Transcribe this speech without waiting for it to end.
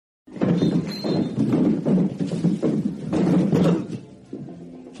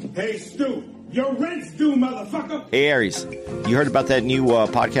Hey, Stu, your rent's due, motherfucker. Hey, Aries, you heard about that new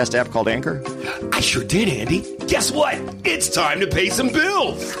podcast app called Anchor? I sure did, Andy. Guess what? It's time to pay some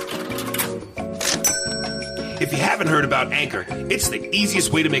bills. If you haven't heard about Anchor, it's the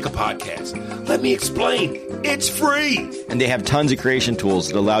easiest way to make a podcast. Let me explain. It's free. And they have tons of creation tools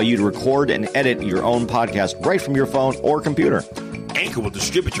that allow you to record and edit your own podcast right from your phone or computer. Anchor will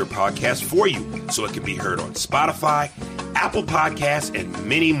distribute your podcast for you so it can be heard on Spotify, Apple Podcasts, and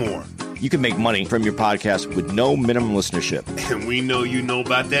many more. You can make money from your podcast with no minimum listenership. And we know you know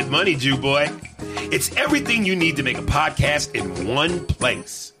about that money, Jew boy. It's everything you need to make a podcast in one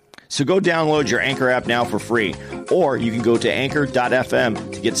place. So go download your Anchor app now for free, or you can go to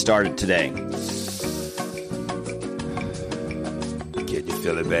anchor.fm to get started today. Can you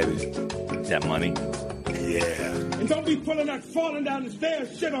feel it, baby? Is that money? Yeah. And don't be pulling that falling down the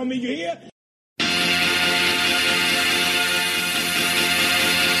stairs shit on me, you hear?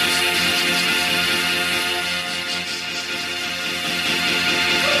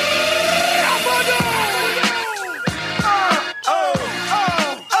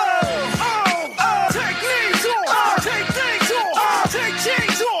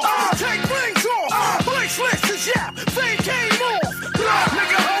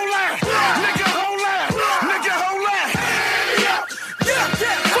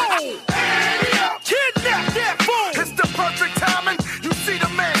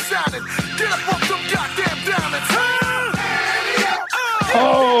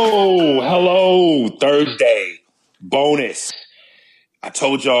 Oh, hello, Thursday bonus. I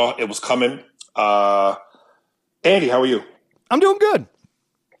told y'all it was coming. Andy, how are you? I'm doing good.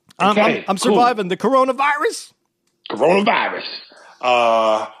 Okay, I'm surviving the coronavirus. Coronavirus.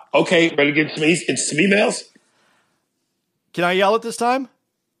 Okay, ready to get some emails? Can I yell it this time?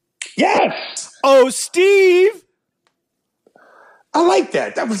 Yes. Oh, Steve. I like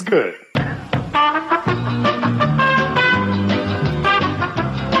that. That was good.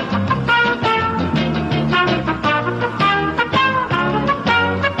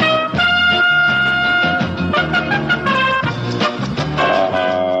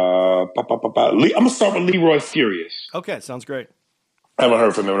 I'm going to start with Leroy Furious. Okay, sounds great. Haven't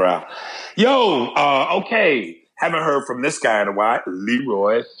heard from him in a while. Yo, okay. Haven't heard from this guy in a while.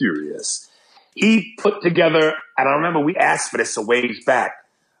 Leroy Furious. He put together, and I remember we asked for this a ways back.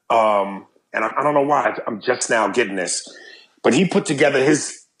 And I don't know why I'm just now getting this. But he put together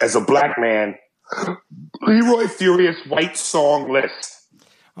his, as a black man, Leroy Furious white song list.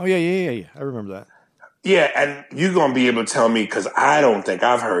 Oh, yeah. I remember that. Yeah, and you're going to be able to tell me, because I don't think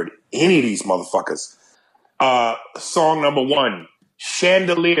I've heard any of these motherfuckers. Song number 1,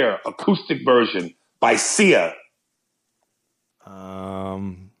 Chandelier, acoustic version by Sia.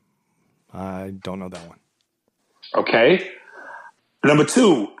 I don't know that one. Okay. Number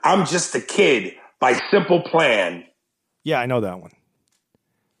 2, I'm Just a Kid by Simple Plan. Yeah, I know that one.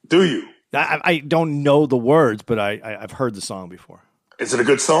 Do you? I don't know the words, but I've heard the song before. Is it a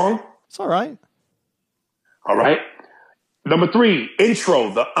good song? It's all right. All right. Number 3,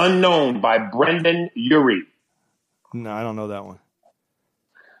 Intro, The Unknown by Brendan Urie. No, I don't know that one.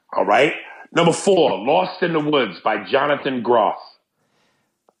 All right. Number 4, Lost in the Woods by Jonathan Groff.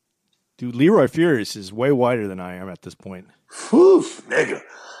 Dude, Leroy Furious is way wider than I am at this point. Whew, nigga.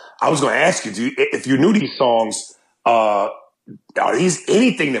 I was going to ask you, if you knew these songs, are these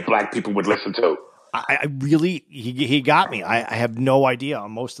anything that black people would listen to? I really, he got me. I have no idea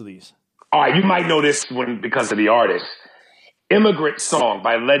on most of these. All right, you might know this one because of the artist. Immigrant Song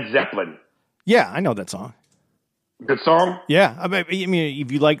by Led Zeppelin. Yeah, I know that song. Good song? Yeah. I mean,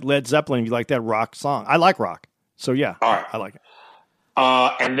 if you like Led Zeppelin, you like that rock song. I like rock. So, yeah, all right. I like it.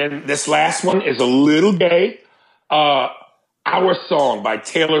 And then this last one is a little gay. Our Song by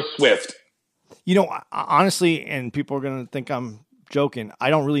Taylor Swift. You know, honestly, and people are going to think I'm joking, I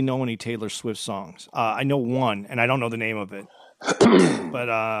don't really know any Taylor Swift songs. I know one, and I don't know the name of it. But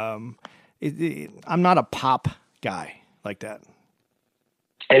I'm not a pop guy like that.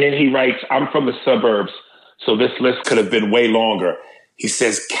 And then he writes, I'm from the suburbs, so this list could have been way longer. He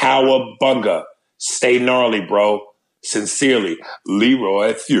says, Cowabunga. Stay gnarly, bro. Sincerely,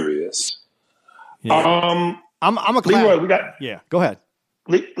 Leroy Furious. Yeah. I'm a Leroy, yeah, go ahead.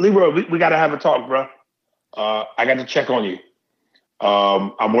 Leroy, we got to have a talk, bro. I got to check on you.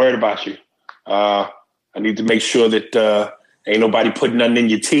 I'm worried about you. I need to make sure that ain't nobody putting nothing in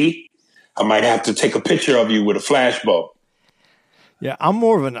your tea. I might have to take a picture of you with a flashbulb. Yeah, I'm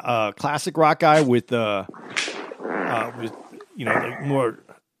more of an classic rock guy with like more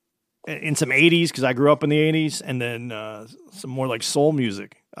in some 80s because I grew up in the 80s, and then some more like soul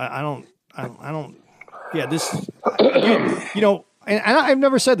music. I don't. Yeah, this. You know, and I've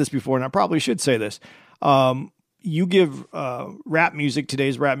never said this before, and I probably should say this. You give rap music,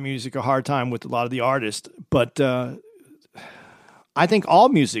 today's rap music, a hard time with a lot of the artists, but I think all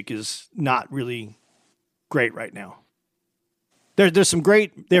music is not really great right now. There is some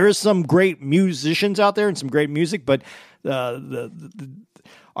great musicians out there and some great music, but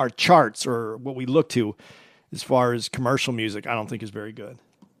our charts or what we look to as far as commercial music, I don't think is very good.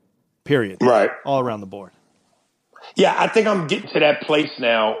 Period. Right. All around the board. Yeah, I think I'm getting to that place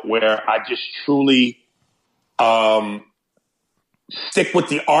now where I just truly stick with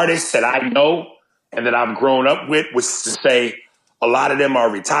the artists that I know and that I've grown up with, which is to say a lot of them are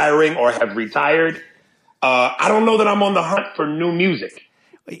retiring or have retired. I don't know that I'm on the hunt for new music.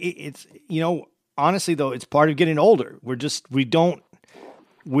 It's, honestly though, it's part of getting older. We're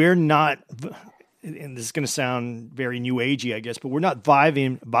not, and this is going to sound very new agey, I guess, but we're not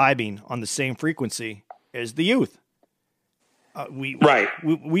vibing on the same frequency as the youth.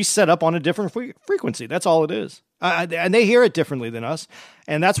 We set up on a different frequency. That's all it is. And they hear it differently than us.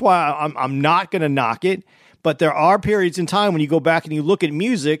 And that's why I'm not going to knock it. But there are periods in time when you go back and you look at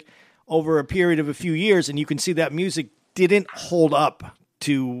music over a period of a few years, and you can see that music didn't hold up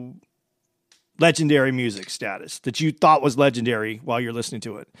to legendary music status that you thought was legendary while you're listening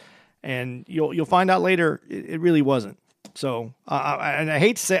to it. And you'll find out later it really wasn't. So, and I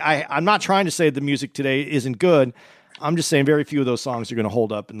hate to say, I'm not trying to say the music today isn't good. I'm just saying very few of those songs are going to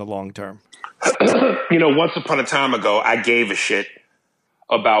hold up in the long term. Once upon a time ago, I gave a shit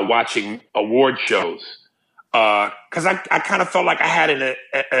about watching award shows because I kind of felt like I had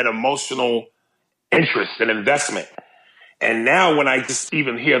an emotional interest and investment. And now when I just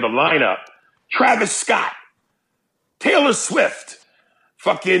even hear the lineup, Travis Scott, Taylor Swift,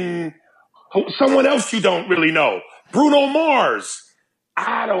 fucking someone else you don't really know, Bruno Mars,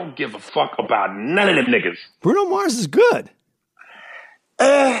 I don't give a fuck about none of them niggas. Bruno Mars is good.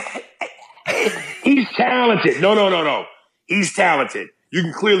 He's talented. No. He's talented. You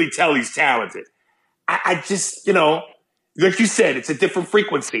can clearly tell he's talented. I just, like you said, it's a different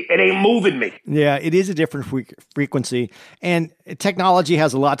frequency. It ain't moving me. Yeah, it is a different frequency. And technology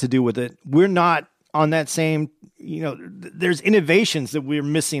has a lot to do with it. We're not on that same, there's innovations that we're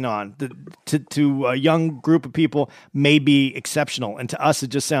missing on that to a young group of people may be exceptional. And to us, it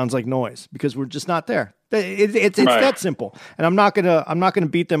just sounds like noise because we're just not there. It's right. That simple. And I'm not gonna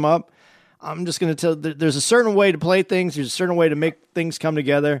beat them up. I'm just going to tell there's a certain way to play things. There's a certain way to make things come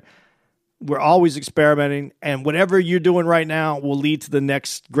together. We're always experimenting, and whatever you're doing right now will lead to the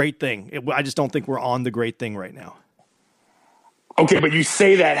next great thing. I just don't think we're on the great thing right now. Okay, but you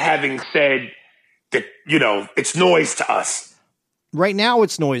say that having said that, it's noise to us. Right now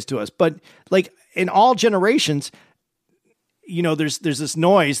it's noise to us, but like in all generations, there's this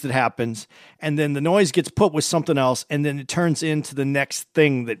noise that happens, and then the noise gets put with something else, and then it turns into the next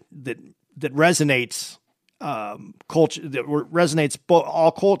thing that resonates culture, that resonates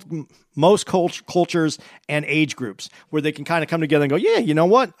most cultures and age groups, where they can kind of come together and go, yeah, you know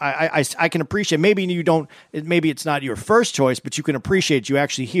what? I can appreciate, maybe it's not your first choice, but you can appreciate, you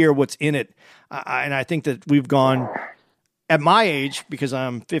actually hear what's in it. And I think that we've gone at my age, because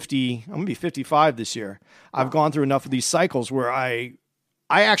I'm going to be 55 this year. I've gone through enough of these cycles where I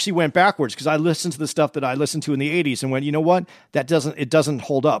actually went backwards because I listened to the stuff that I listened to in the 80s and went, you know what? It doesn't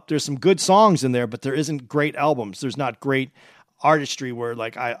hold up. There's some good songs in there, but there isn't great albums. There's not great artistry where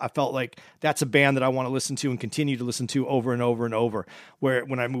like I felt like that's a band that I want to listen to and continue to listen to over and over and over. Where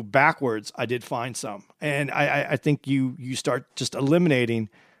when I moved backwards, I did find some. And I think you start just eliminating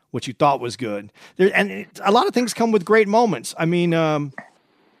what you thought was good. A lot of things come with great moments. I mean, I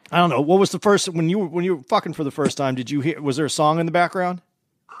don't know. What was the first, when you were fucking for the first time, was there a song in the background?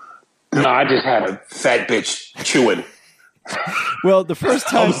 No, I just had a fat bitch chewing. Well, the first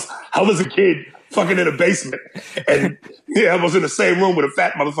time I was a kid fucking in a basement, and I was in the same room with a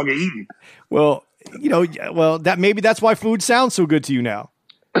fat motherfucker eating. Well, that's why food sounds so good to you now.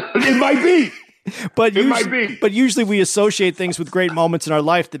 It might be. But usually we associate things with great moments in our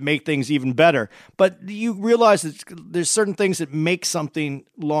life that make things even better. But you realize that there's certain things that make something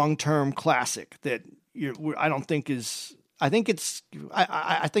long-term classic that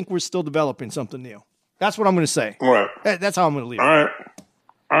I think we're still developing something new. That's what I'm going to say. All right. That's how I'm going to leave it.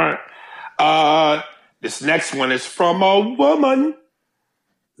 All right. This next one is from a woman,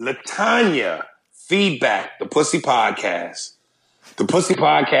 Latanya. Feedback, the Pussy Podcast. The Pussy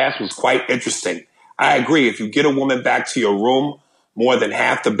Podcast was quite interesting. I agree. If you get a woman back to your room, more than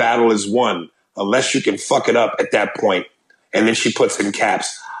half the battle is won, unless you can fuck it up at that point. And then she puts in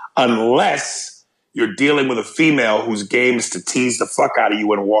caps, unless you're dealing with a female whose game is to tease the fuck out of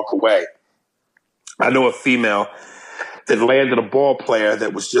you and walk away. I know a female that landed a ball player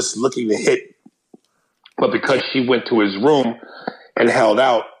that was just looking to hit, but because she went to his room and held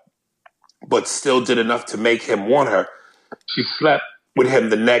out, but still did enough to make him want her, she slept with him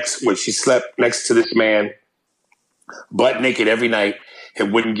she slept next to this man butt naked every night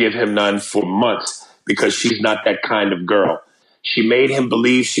and wouldn't give him none for months because she's not that kind of girl. She made him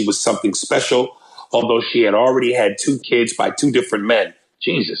believe she was something special, although she had already had 2 kids by 2 different men.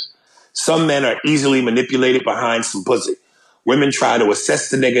 Jesus. Some men are easily manipulated behind some pussy. Women try to assess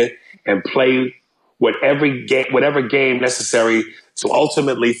the nigga and play whatever game necessary to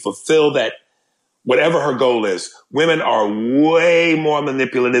ultimately fulfill that, whatever her goal is. Women are way more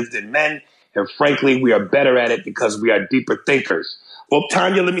manipulative than men, and frankly, we are better at it because we are deeper thinkers. Well,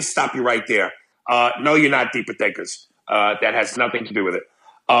 Tanya, let me stop you right there. No, you're not deeper thinkers. That has nothing to do with it.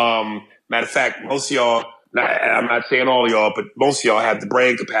 Matter of fact, most of y'all, I'm not saying all of y'all, but most of y'all have the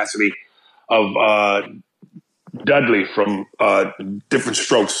brain capacity of Dudley from Different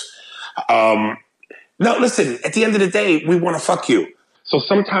Strokes. No, listen, at the end of the day, we want to fuck you. So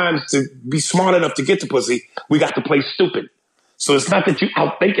sometimes to be smart enough to get the pussy, we got to play stupid. So it's not that you're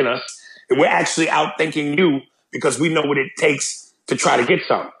outthinking us. We're actually outthinking you because we know what it takes to try to get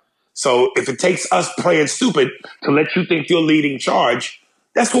some. So if it takes us playing stupid to let you think you're leading charge,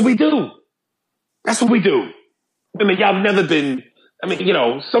 that's what we do. That's what we do. I mean, y'all have never been,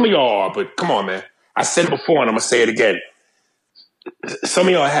 some of y'all are, but come on, man. I said it before and I'm going to say it again. Some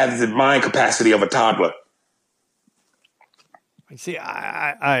of y'all have the mind capacity of a toddler. See,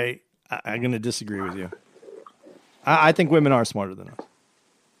 I'm going to disagree with you. I think women are smarter than us.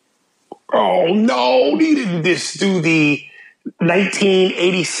 Oh, no. You didn't just do the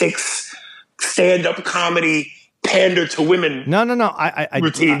 1986 stand-up comedy pander to women. No.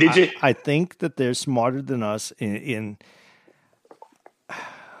 Routine, did you? I think that they're smarter than us in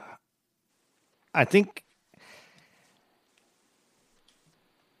I think.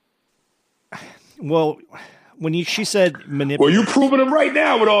 Well, she said manipulate. Well, you proving them right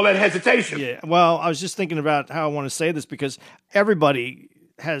now with all that hesitation. Yeah. Well, I was just thinking about how I want to say this because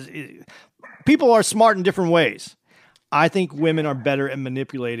people are smart in different ways. I think women are better at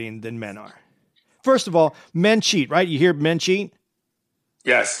manipulating than men are. First of all, men cheat, right? You hear men cheat?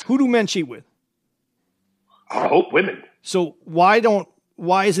 Yes. Who do men cheat with? I hope women. So why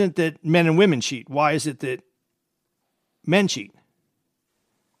isn't it that men and women cheat? Why is it that men cheat?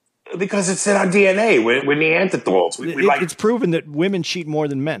 Because it's in our DNA. We're Neanderthals. It's proven that women cheat more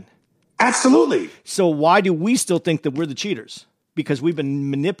than men. Absolutely. So why do we still think that we're the cheaters? Because we've been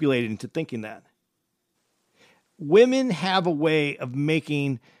manipulated into thinking that. Women have a way of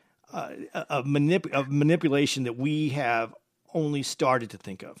making of manipulation that we have only started to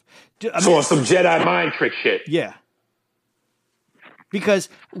think of. So some Jedi mind trick shit. Yeah. Because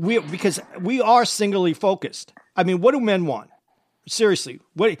we are singularly focused. I mean, what do men want? Seriously,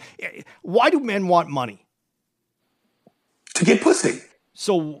 why do men want money? To get pussy.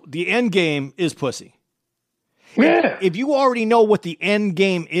 So the end game is pussy. Yeah. If you already know what the end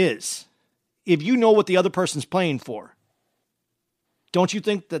game is, if you know what the other person's playing for, don't you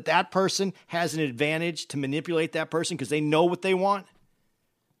think that person has an advantage to manipulate that person because they know what they want?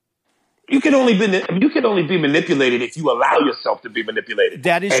 You can only be manipulated if you allow yourself to be manipulated.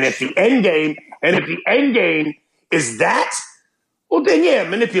 That is true. If the end game is that, well then yeah,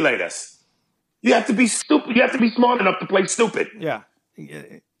 manipulate us. You have to be stupid. You have to be smart enough to play stupid. Yeah.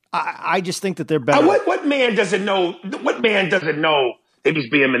 I just think that they're better. What man doesn't know? What man doesn't know that he's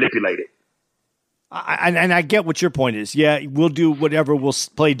being manipulated? And I get what your point is. Yeah, we'll do whatever. We'll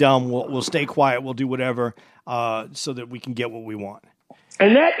play dumb. We'll stay quiet. We'll do whatever so that we can get what we want.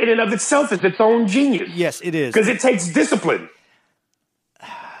 And that in and of itself is its own genius. Yes, it is. Because it takes discipline.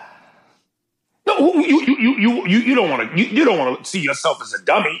 No, you don't want to see yourself as a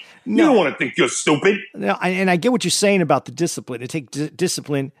dummy. No. You don't want to think you're stupid. No, and I get what you're saying about the discipline. It takes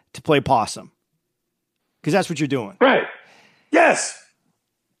discipline to play possum. Because that's what you're doing. Right. Yes.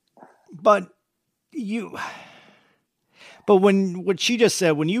 But when what she just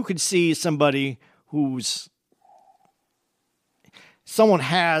said, when you could see somebody someone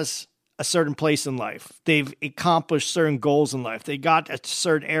has a certain place in life, they've accomplished certain goals in life, they got a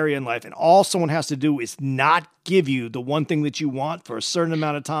certain area in life, and all someone has to do is not give you the one thing that you want for a certain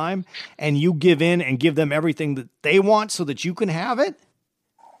amount of time, and you give in and give them everything that they want so that you can have it,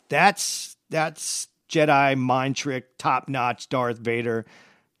 that's Jedi mind trick, top-notch Darth Vader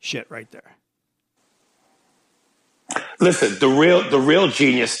shit right there. Listen, the real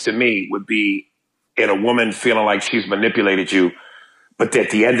genius to me would be in a woman feeling like she's manipulated you, but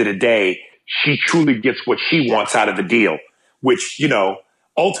at the end of the day, she truly gets what she wants out of the deal, which,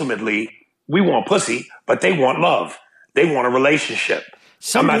 ultimately we want pussy, but they want love. They want a relationship.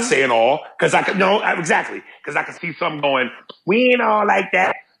 I'm not saying all, because exactly. Because I can see some going, we ain't all like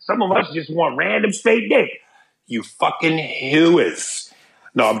that. Some of us just want random straight dick. You fucking hewers.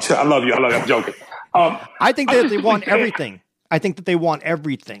 No, I love you. I'm joking. I think that they want everything. I think that they want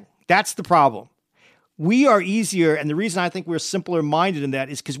everything. That's the problem. We are easier, and the reason I think we're simpler minded in that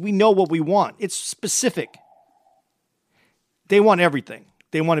is because we know what we want. It's specific. They want everything.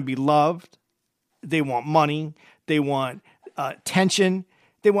 They want to be loved. They want money. They want attention.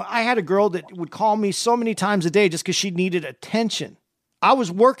 I had a girl that would call me so many times a day just because she needed attention. I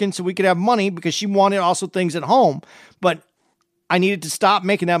was working so we could have money because she wanted also things at home, but I needed to stop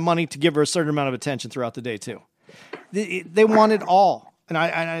making that money to give her a certain amount of attention throughout the day too. They want it all. And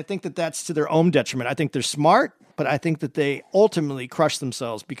I think that that's to their own detriment. I think they're smart, but I think that they ultimately crush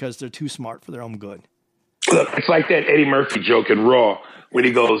themselves because they're too smart for their own good. Look, it's like that Eddie Murphy joke in Raw when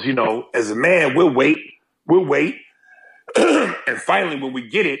he goes, as a man, we'll wait. And finally, when we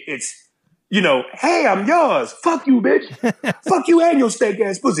get it, it's, hey, I'm yours. Fuck you, bitch. Fuck you and your steak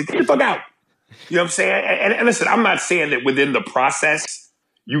ass pussy. Get the fuck out. You know what I'm saying? And listen, I'm not saying that within the process,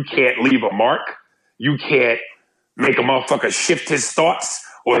 you can't leave a mark. You can't make a motherfucker shift his thoughts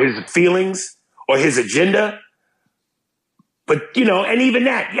or his feelings or his agenda. But, and even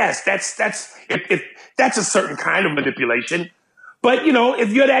that, yes, if that's a certain kind of manipulation. But,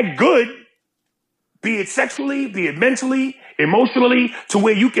 if you're that good, be it sexually, be it mentally, emotionally, to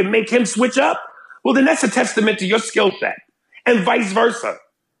where you can make him switch up, well, then that's a testament to your skill set, and vice versa.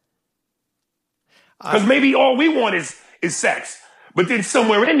 Because maybe all we want is sex, but then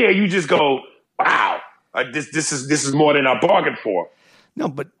somewhere in there you just go, wow, this is more than I bargained for. No,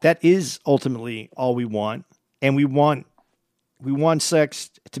 but that is ultimately all we want, and we want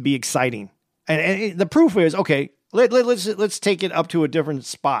sex to be exciting. And the proof is, okay, let's take it up to a different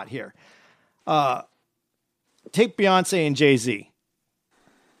spot here. Take Beyonce and Jay-Z.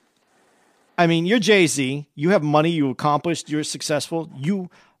 I mean, you're Jay-Z. You have money. You accomplished. You're successful. You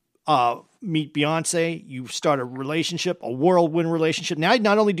meet Beyonce. You start a relationship, a whirlwind relationship. Now,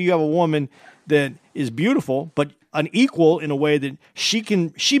 not only do you have a woman that is beautiful, but an equal in a way that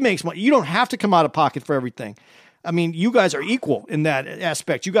she makes money. You don't have to come out of pocket for everything. I mean, you guys are equal in that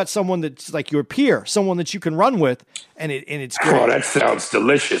aspect. You got someone that's like your peer, someone that you can run with, and it's great. Oh, that sounds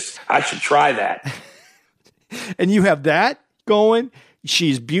delicious. I should try that. And you have that going.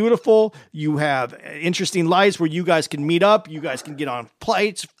 She's beautiful. You have interesting lives where you guys can meet up. You guys can get on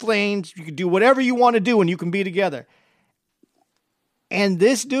planes. You can do whatever you want to do, and you can be together. And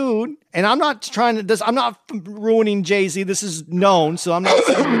this dude, and I'm not ruining Jay-Z. This is known, so I'm not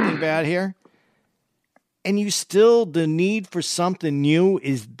saying anything bad here. And the need for something new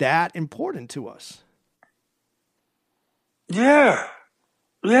is that important to us. Yeah.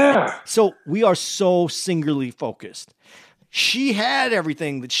 Yeah. So we are so singularly focused. She had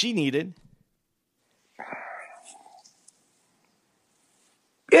everything that she needed.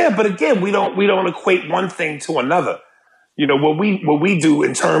 Yeah, but again, we don't equate one thing to another. What we do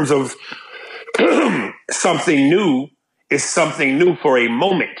in terms of something new is something new for a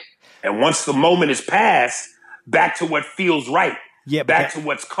moment. And once the moment is past, back to what feels right. Yeah, back to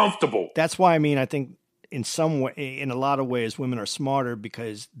what's comfortable. That's why I think in some way, in a lot of ways, women are smarter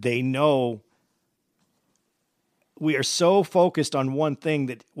because they know we are so focused on one thing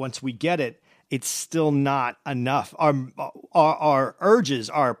that once we get it, it's still not enough. Our urges,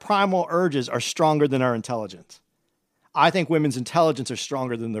 our primal urges are stronger than our intelligence. I think women's intelligence are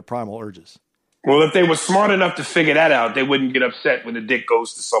stronger than their primal urges. Well, if they were smart enough to figure that out, they wouldn't get upset when the dick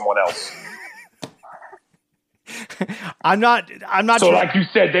goes to someone else. I'm not. So, like you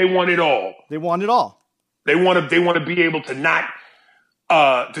said, they want it all. They want it all. They want to be able to not.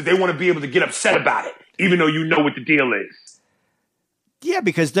 They want to be able to get upset about it, even though you know what the deal is. Yeah,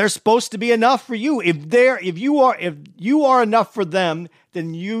 because they're supposed to be enough for you. If you are enough for them,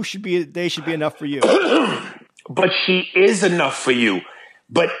 then they should be enough for you. But she is enough for you.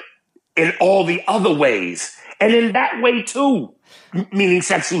 But in all the other ways, and in that way too, meaning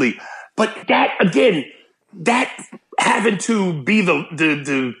sexually. But that again, that having to be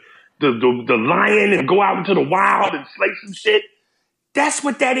the lion and go out into the wild and slay some shit, that's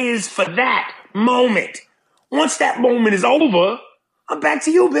what that is for that moment. Once that moment is over, I'm back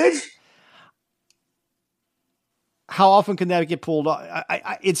to you, bitch. How often can that get pulled off?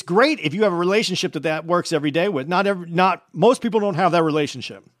 It's great if you have a relationship that works every day with. Most people don't have that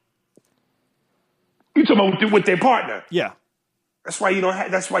relationship. You talking about with their partner? Yeah. That's why you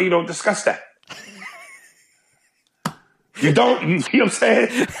don't discuss that. You don't. You see what I'm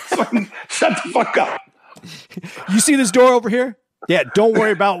saying? Shut the fuck up. You see this door over here? Yeah. Don't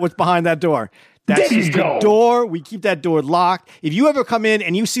worry about what's behind that door. That's There you just the go. door. We keep that door locked. If you ever come in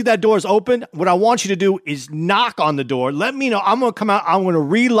and you see that door is open, what I want you to do is knock on the door. Let me know. I'm going to come out. I'm going to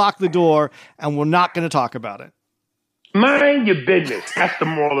relock the door, and we're not going to talk about it. Mind your business. That's the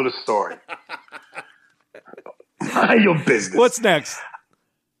moral of the story. Mind your business. What's next?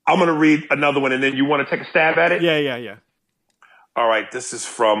 I'm going to read another one, and then you want to take a stab at it? Yeah. All right. This is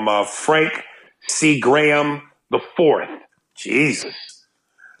from Frank C. Graham IV. Jesus.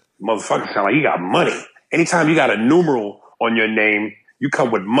 Motherfucker sound like you got money. Anytime you got a numeral on your name, you come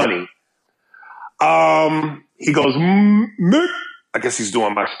with money. He goes, Mick. I guess he's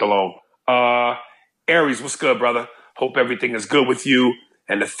doing my Stallone. Aries, what's good, brother? Hope everything is good with you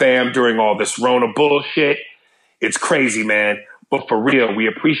and the fam during all this Rona bullshit. It's crazy, man. But for real, we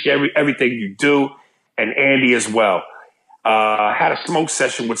appreciate everything you do, and Andy as well. Had a smoke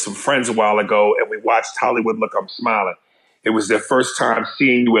session with some friends a while ago, and we watched Hollywood Look I'm Smiling. It was their first time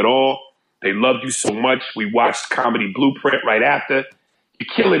seeing you at all. They loved you so much. We watched Comedy Blueprint right after.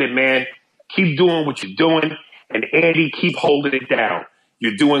 You're killing it, man. Keep doing what you're doing. And Andy, keep holding it down.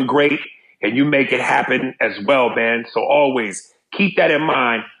 You're doing great, and you make it happen as well, man. So always keep that in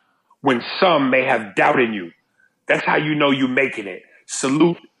mind when some may have doubt in you. That's how you know you're making it.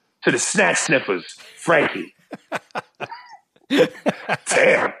 Salute to the Snatch Sniffers, Frankie.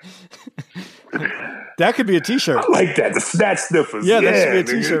 Damn. That could be a T-shirt. I like that. The Snatch Sniffers. Yeah, that should be a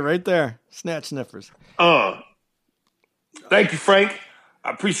nigga. T-shirt right there. Snatch Sniffers. Thank you, Frank.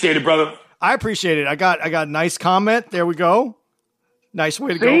 I appreciate it, brother. I appreciate it. I got a nice comment. There we go. Nice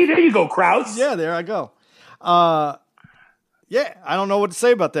way to go. See, there you go, Krause. Yeah, there I go. Yeah, I don't know what to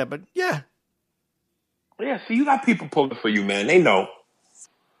say about that, but yeah. Yeah, see, you got people pulling for you, man. They know.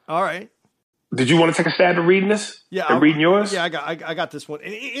 All right. Did you want to take a stab at reading this? Yeah, and reading yours? Yeah, I got this one.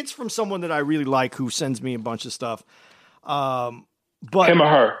 And it's from someone that I really like who sends me a bunch of stuff. But Him or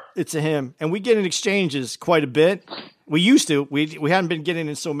her? It's a him, and we get in exchanges quite a bit. We used to. We hadn't been getting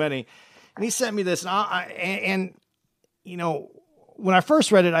in so many. And he sent me this, and you know, when I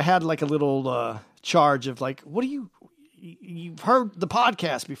first read it, I had like a little charge of like, what do you've heard the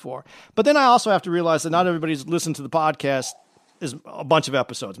podcast before? But then I also have to realize that not everybody's listened to the podcast. Is a bunch of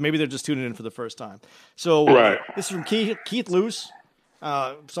episodes. Maybe they're just tuning in for the first time. So Right. This is from Keith Luce,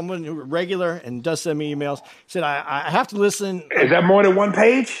 someone who regular and does send me emails. Said I have to listen. Is that more than one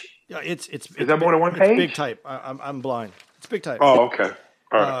page? Yeah, it's Is that more than one page? It's big type. I'm blind. It's big type. Oh, okay.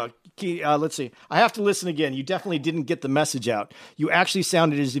 All right. Let's see. I have to listen again. You definitely didn't get the message out. You actually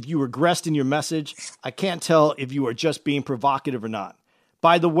sounded as if you regressed in your message. I can't tell if you are just being provocative or not.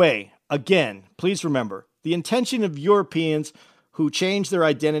 By the way, again, please remember, the intention of Europeans who changed their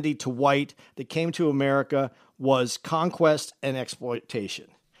identity to white that came to America was conquest and exploitation.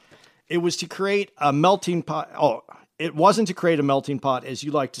 It was to create a melting pot. Oh, it wasn't to create a melting pot, as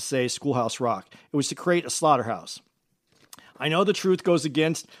you like to say, Schoolhouse Rock. It was to create a slaughterhouse. I know the truth goes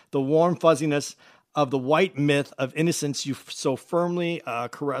against the warm fuzziness of the white myth of innocence you so firmly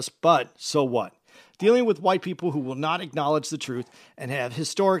caress, but so what? Dealing with white people who will not acknowledge the truth and have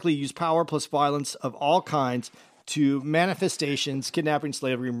historically used power plus violence of all kinds to manifestations, kidnapping,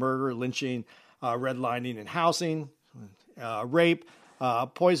 slavery, murder, lynching, redlining and housing, rape,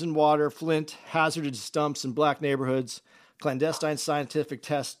 poison water, flint, hazardous dumps in black neighborhoods, clandestine scientific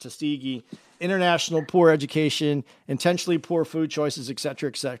tests, Tuskegee, international poor education, intentionally poor food choices, etc.,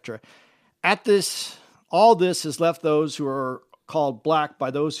 etc. All this has left those who are called black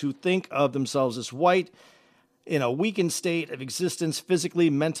by those who think of themselves as white in a weakened state of existence physically,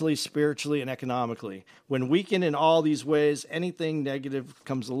 mentally, spiritually, and economically. When weakened in all these ways, anything negative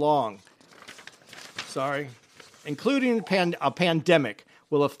comes along. Including a pandemic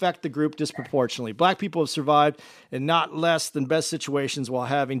will affect the group disproportionately. Black people have survived in not less than best situations while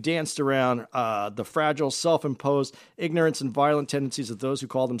having danced around the fragile, self-imposed ignorance and violent tendencies of those who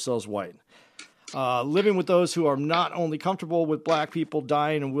call themselves white. Living with those who are not only comfortable with black people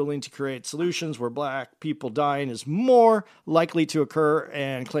dying and willing to create solutions where black people dying is more likely to occur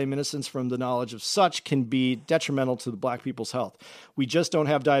and claim innocence from the knowledge of such can be detrimental to the black people's health. We just don't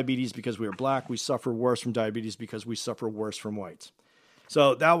have diabetes because we are black. We suffer worse from diabetes because we suffer worse from whites.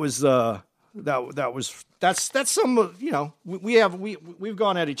 So that was that's some, you know, we've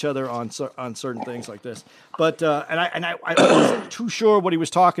gone at each other on certain things like this, but I wasn't too sure what he was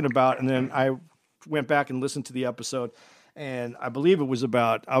talking about, and then I went back and listened to the episode, and I believe I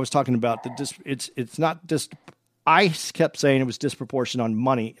was talking about it's not just, I kept saying it was disproportionate on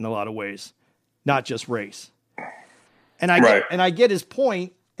money in a lot of ways, not just race. And I get his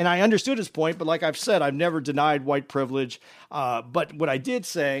point, and I understood his point, but like I've said, I've never denied white privilege. But what I did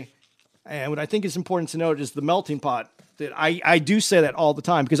say, and what I think is important to note, is the melting pot that I do say that all the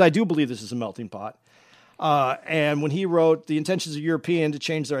time because I do believe this is a melting pot. And when he wrote the intentions of European to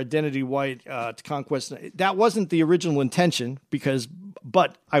change their identity white to conquest, that wasn't the original intention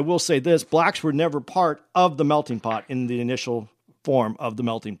but I will say this, blacks were never part of the melting pot in the initial form of the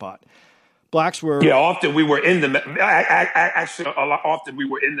melting pot. Blacks were... Yeah, often we were in the... Actually, a lot often we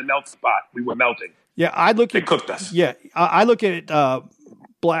were in the melting pot. We were melting. Yeah, They cooked us. Yeah, I look at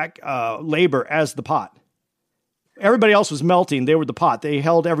black labor as the pot. Everybody else was melting. They were the pot. They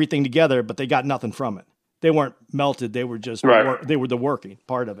held everything together, but they got nothing from it. They weren't melted. They were just they were the working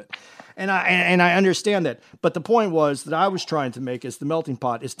part of it. And I understand that. But the point was that I was trying to make is the melting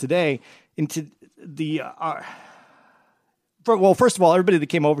pot is today into the first of all, everybody that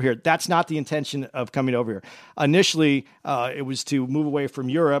came over here, that's not the intention of coming over here. Initially, it was to move away from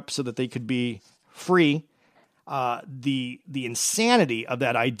Europe so that they could be free. The insanity of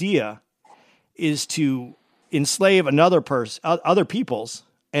that idea is to enslave other peoples,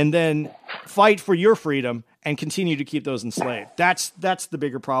 and then fight for your freedom and continue to keep those enslaved. That's the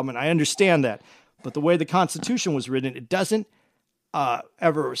bigger problem, and I understand that. But the way the Constitution was written, it doesn't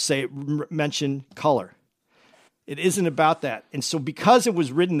ever mention color. It isn't about that. And so because it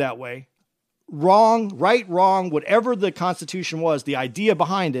was written that way, wrong, whatever the Constitution was, the idea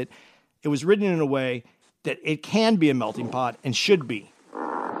behind it, it was written in a way that it can be a melting pot and should be.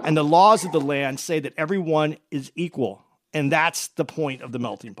 And the laws of the land say that everyone is equal. And that's the point of the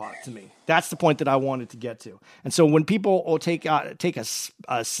melting pot to me. That's the point that I wanted to get to. And so when people will take a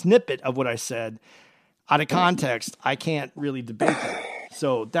snippet of what I said out of context, I can't really debate that.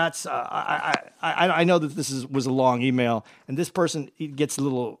 So that's I know that this was a long email, and this person gets a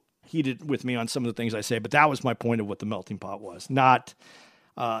little heated with me on some of the things I say, but that was my point of what the melting pot was. Not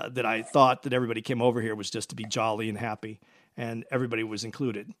that I thought that everybody came over here was just to be jolly and happy, and everybody was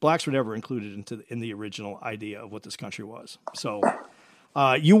included. Blacks were never included in the original idea of what this country was. So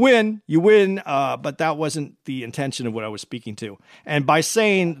you win, but that wasn't the intention of what I was speaking to. And by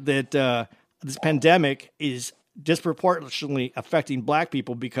saying that this pandemic is disproportionately affecting black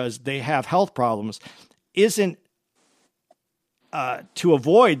people because they have health problems isn't to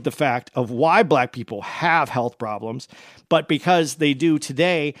avoid the fact of why black people have health problems, but because they do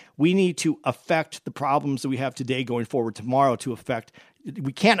today, we need to affect the problems that we have today going forward tomorrow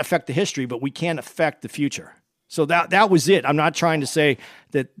we can't affect the history, but we can affect the future. So that was it. I'm not trying to say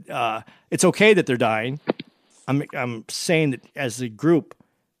that it's okay that they're dying. I'm saying that as a group,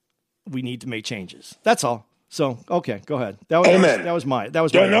 we need to make changes. That's all. So, okay, go ahead. Amen. That was my. No,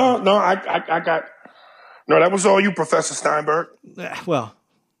 I got. No, that was all you, Professor Steinberg. Well,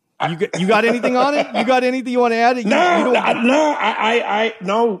 you got anything on it? You got anything you want to add? No,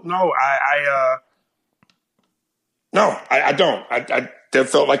 I don't. That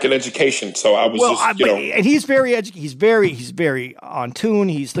felt like an education, so I was And he's very he's very on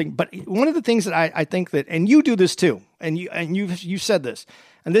tune. But one of the things that I think that, and you do this too, and you said this,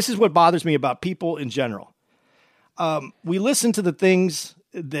 and this is what bothers me about people in general. We listen to the things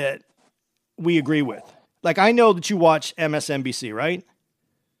that we agree with. Like, I know that you watch MSNBC, right?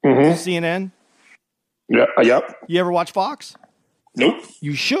 Mm-hmm. CNN? Yeah. Yep. You ever watch Fox? Nope.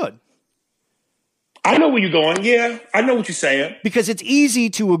 You should. I know where you're going. Yeah, I know what you're saying. Because it's easy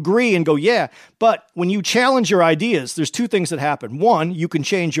to agree and go, yeah. But when you challenge your ideas, there's two things that happen. One, you can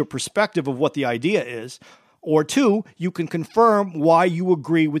change your perspective of what the idea is. Or two, you can confirm why you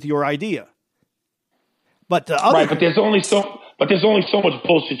agree with your idea. But the other but there's only so much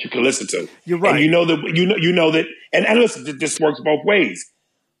bullshit you can listen to. You're right. And you know that and listen, this works both ways.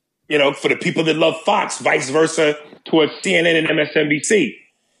 You know, for the people that love Fox, vice versa towards CNN and MSNBC.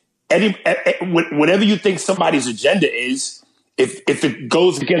 Whatever you think somebody's agenda is, if it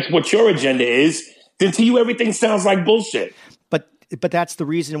goes against what your agenda is, then to you everything sounds like bullshit. But that's the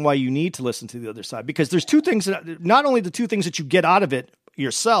reason why you need to listen to the other side, because there's two things not only the two things that you get out of it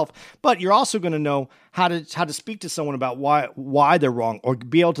yourself, but you're also going to know how to speak to someone about why they're wrong, or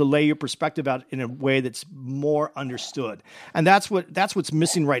be able to lay your perspective out in a way that's more understood. And that's what's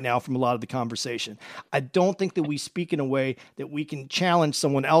missing right now from a lot of the conversation. I don't think that we speak in a way that we can challenge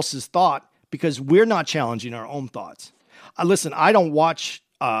someone else's thought, because we're not challenging our own thoughts. Listen, I don't watch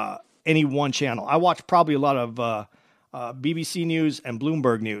any one channel. I watch probably a lot of BBC News and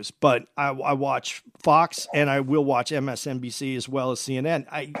Bloomberg News, but I watch Fox, and I will watch MSNBC as well as CNN.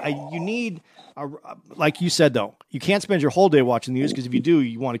 You need, like you said, though, you can't spend your whole day watching the news, because if you do,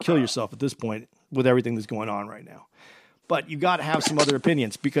 you want to kill yourself at this point with everything that's going on right now. But you got to have some other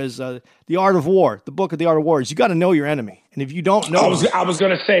opinions, because The Art of War, the book of The Art of War, is you got to know your enemy. And if you don't know... I was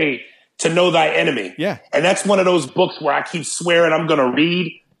going to say, to know thy enemy. Yeah. And that's one of those books where I keep swearing I'm going to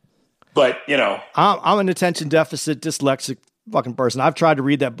read. But, you know. I'm an attention deficit dyslexic fucking person. I've tried to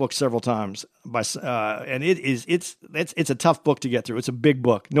read that book several times, and it's a tough book to get through. It's a big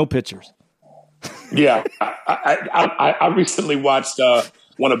book, no pictures. Yeah. I recently watched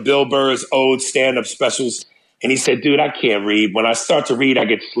one of Bill Burr's old stand-up specials, and he said, dude, I can't read. When I start to read, I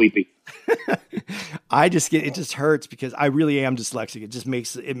get sleepy. It just hurts because I really am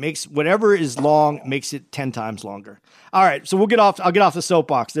dyslexic. It makes whatever is long makes it 10 times longer. All right, so I'll get off the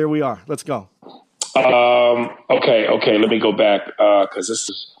soapbox. There we are. Let's go. Okay. Let me go back because this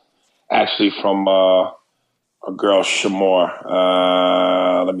is actually from a girl,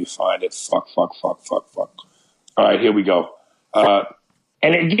 Shamor. Let me find it. Fuck. All right, here we go.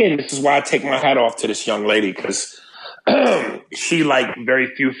 And again, this is why I take my hat off to this young lady because she, like very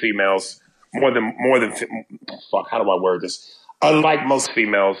few females, more than fuck. How do I word this? Unlike most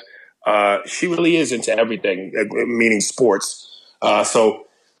females, she really is into everything, meaning sports. So.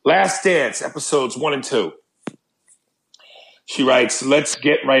 Last Dance, episodes 1 and 2. She writes, let's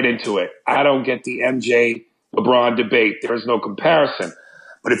get right into it. I don't get the MJ LeBron debate. There is no comparison.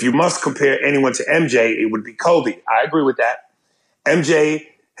 But if you must compare anyone to MJ, it would be Kobe. I agree with that. MJ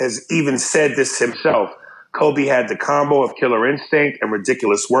has even said this himself. Kobe had the combo of killer instinct and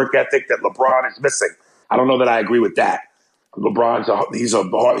ridiculous work ethic that LeBron is missing. I don't know that I agree with that. He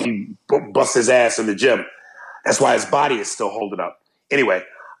busts his ass in the gym. That's why his body is still holding up. Anyway.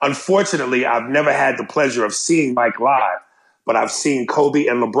 Unfortunately, I've never had the pleasure of seeing Mike live, but I've seen Kobe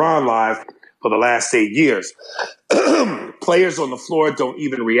and LeBron live for the last 8 years. Players on the floor don't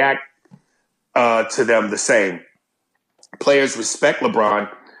even react to them the same. Players respect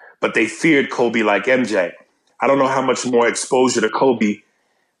LeBron, but they feared Kobe like MJ. I don't know how much more exposure to Kobe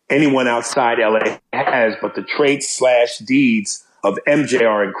anyone outside LA has, but the traits/deeds of MJ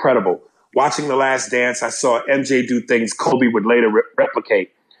are incredible. Watching The Last Dance, I saw MJ do things Kobe would later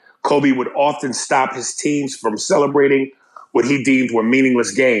replicate. Kobe would often stop his teams from celebrating what he deemed were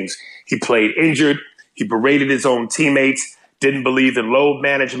meaningless games. He played injured. He berated his own teammates, didn't believe in load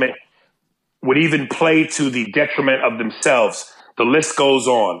management, would even play to the detriment of themselves. The list goes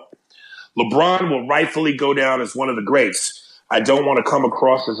on. LeBron will rightfully go down as one of the greats. I don't want to come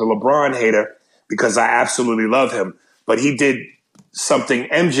across as a LeBron hater because I absolutely love him, but he did something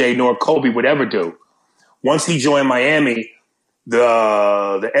MJ nor Kobe would ever do. Once he joined Miami,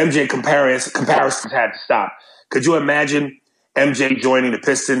 the MJ comparisons had to stop. Could you imagine MJ joining the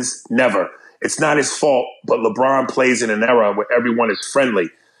Pistons? Never. It's not his fault, but LeBron plays in an era where everyone is friendly.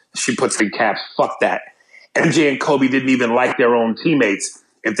 She puts in caps. Fuck that. MJ and Kobe didn't even like their own teammates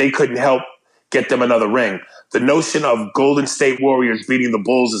if they couldn't help get them another ring. The notion of Golden State Warriors beating the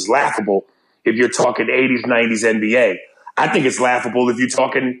Bulls is laughable if you're talking 80s, 90s NBA. I think it's laughable if you're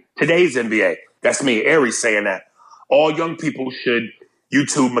talking today's NBA. That's me, Aries, saying that. All young people should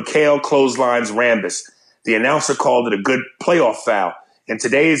YouTube McHale clotheslines Rambus. The announcer called it a good playoff foul. In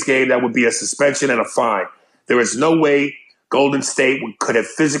today's game, that would be a suspension and a fine. There is no way Golden State could have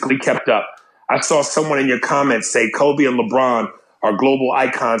physically kept up. I saw someone in your comments say Kobe and LeBron are global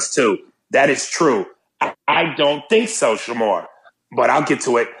icons too. That is true. I don't think so, Shamor, but I'll get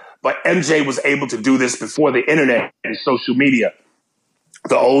to it. But MJ was able to do this before the internet and social media,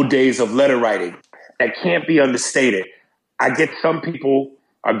 the old days of letter writing. That can't be understated. I get some people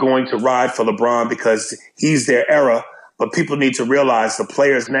are going to ride for LeBron because he's their era, but people need to realize the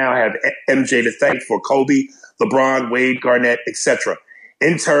players now have MJ to thank for Kobe, LeBron, Wade, Garnett, etc.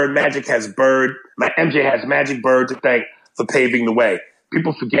 In turn, MJ has Magic Bird to thank for paving the way.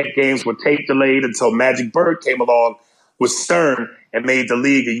 People forget games were tape delayed until Magic Bird came along with Stern and made the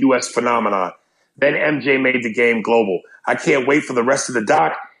league a U.S. phenomenon. Then MJ made the game global. I can't wait for the rest of the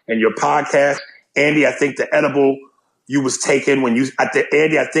doc and your podcast. Andy, I think the edible you was taking when you –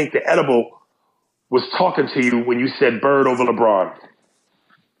 Andy, I think the edible was talking to you when you said Bird over LeBron.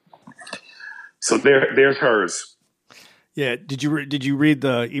 So there's hers. Yeah. Did you read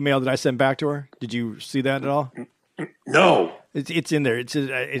the email that I sent back to her? Did you see that at all? No. It's in there.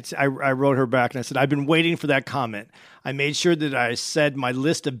 I wrote her back and I said, I've been waiting for that comment. I made sure that I said my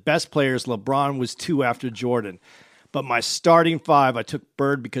list of best players, LeBron was 2 after Jordan. But my starting 5, I took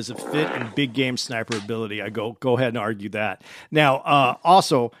Bird because of fit and big game sniper ability. I go ahead and argue that. Now,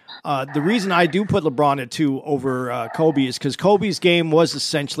 also, the reason I do put LeBron at 2 over Kobe is because Kobe's game was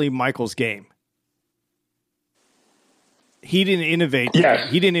essentially Michael's game. He didn't innovate. Yes.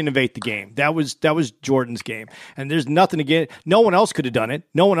 He didn't innovate the game. That was Jordan's game. And there's nothing again. No one else could have done it.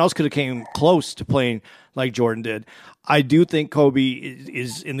 No one else could have came close to playing like Jordan did. I do think Kobe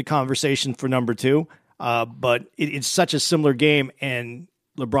is in the conversation for number 2. But it's such a similar game, and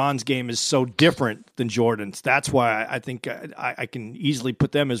LeBron's game is so different than Jordan's. That's why I think I can easily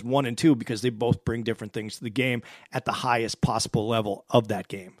put them as 1 and 2 because they both bring different things to the game at the highest possible level of that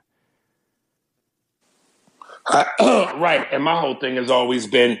game. Right. And my whole thing has always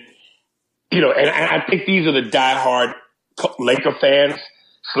been, and I think these are the diehard Laker fans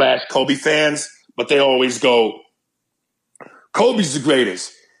 / Kobe fans, but they always go, Kobe's the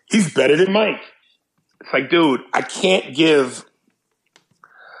greatest. He's better than Mike. It's like, dude, I can't give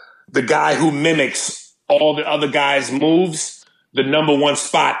the guy who mimics all the other guys' moves the number one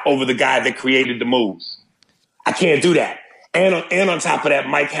spot over the guy that created the moves. I can't do that. And on top of that,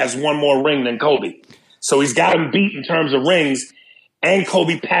 Mike has one more ring than Kobe. So he's got him beat in terms of rings, and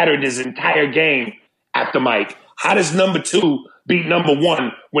Kobe patterned his entire game after Mike. How does number 2 beat number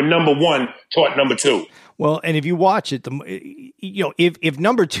 1 when number 1 taught number 2? Well, and if you watch it, if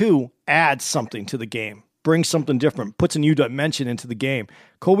number 2 adds something to the game, brings something different, puts a new dimension into the game,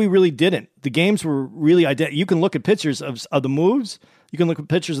 Kobe really didn't. The games were really identical. You can look at pictures of the moves. You can look at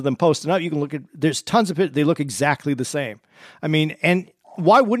pictures of them posting up. You can look at, there's tons of pictures. They look exactly the same. I mean, and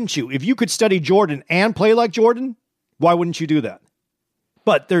why wouldn't you? If you could study Jordan and play like Jordan, why wouldn't you do that?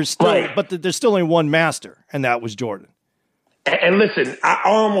 But there's still only one master, and that was Jordan. And listen, I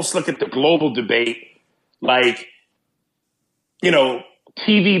almost look at the global debate like,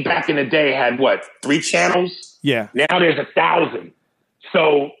 TV back in the day had 3 channels? Yeah. Now there's 1,000.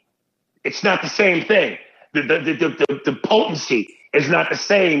 So it's not the same thing. The potency is not the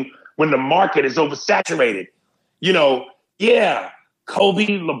same when the market is oversaturated. Kobe,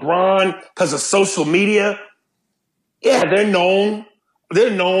 LeBron, because of social media, they're known.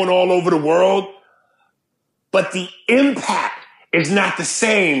 They're known all over the world. But the impact is not the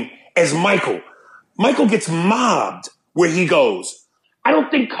same as Michael. Michael gets mobbed where he goes. I don't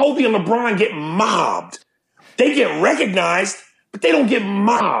think Kobe and LeBron get mobbed. They get recognized, but they don't get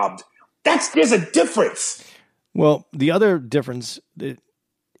mobbed. There's a difference. Well, the other difference that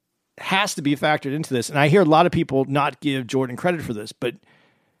has to be factored into this, and I hear a lot of people not give Jordan credit for this, but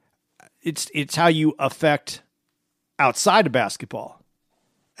it's how you affect outside of basketball.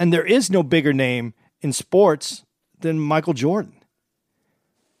 And there is no bigger name in sports than Michael Jordan.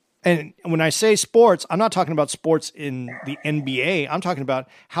 And when I say sports, I'm not talking about sports in the NBA. I'm talking about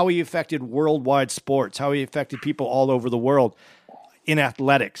how he affected worldwide sports, how he affected people all over the world in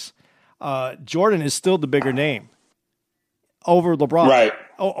athletics. Jordan is still the bigger name over LeBron. Right.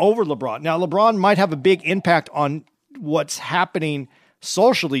 Over LeBron. Now, LeBron might have a big impact on what's happening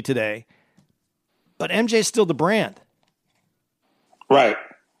socially today, but MJ is still the brand. Right.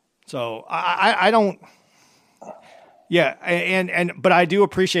 So I don't. Yeah, but I do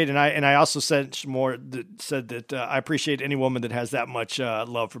appreciate, and I also said that I appreciate any woman that has that much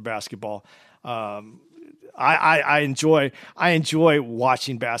love for basketball. I enjoy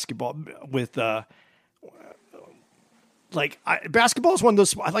watching basketball with basketball is one of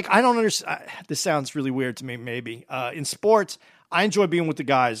those, I don't understand. This sounds really weird to me. Maybe in sports, I enjoy being with the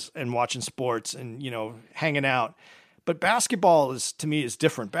guys and watching sports and hanging out. But basketball to me is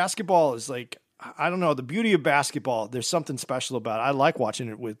different. Basketball is like, I don't know, the beauty of basketball, there's something special about it. I like watching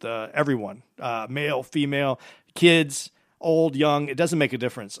it with everyone, male, female, kids, old, young. It doesn't make a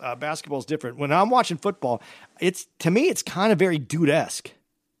difference. Basketball is different. When I'm watching football, to me, it's kind of very dude-esque.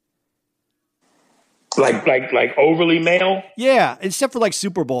 Like overly male? Yeah, except for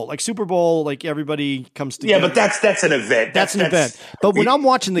Super Bowl. Super Bowl, everybody comes together. Yeah, but that's an event. That's an event. But when I'm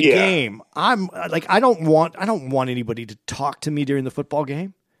watching the game, I'm I don't want anybody to talk to me during the football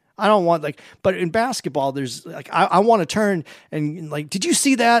game. I don't want but in basketball, there's I want to turn and did you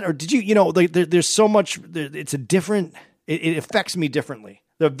see that? Or did you, there's so much, it's a different, it affects me differently.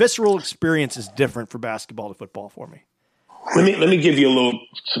 The visceral experience is different for basketball to football for me. Let me give you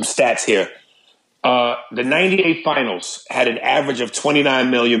some stats here. The 98 finals had an average of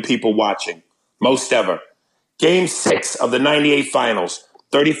 29 million people watching, most ever. Game 6 of the 98 finals,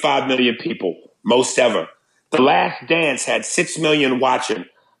 35 million people, most ever. The Last Dance had 6 million watching,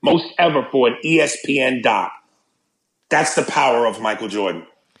 most ever for an ESPN doc. That's the power of Michael Jordan.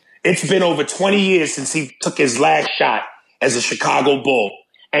 It's been over 20 years since he took his last shot as a Chicago Bull,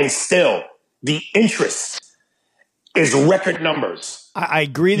 and still the interest is record numbers. I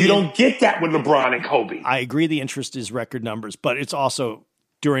agree. You don't get that with LeBron and Kobe. I agree the interest is record numbers, but it's also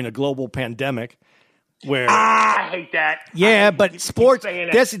during a global pandemic where I hate that. Yeah, but sports,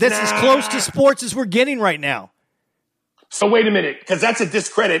 that's as close to sports as we're getting right now. So wait a minute, because that's a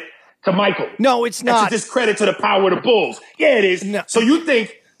discredit to Michael. No, it's not. That's a discredit to the power of the Bulls. Yeah, it is. No. So you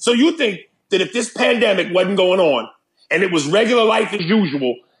think that if this pandemic wasn't going on and it was regular life as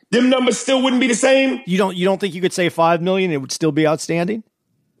usual, them numbers still wouldn't be the same? You don't think you could say 5 million, it would still be outstanding?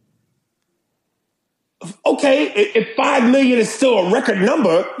 Okay, if 5 million is still a record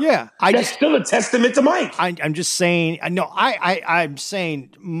number, Yeah, that's still a testament to Mike. I'm just saying. I'm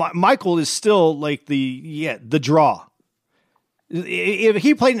saying Michael is still like the draw. If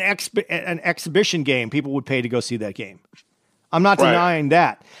he played an exhibition game, people would pay to go see that game. I'm not denying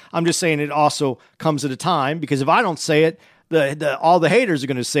that. I'm just saying it also comes at a time, because if I don't say it, all the haters are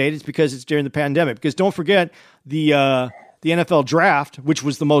going to say it. It's because it's during the pandemic. Because don't forget the NFL draft, which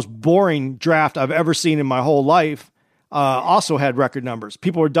was the most boring draft I've ever seen in my whole life, also had record numbers.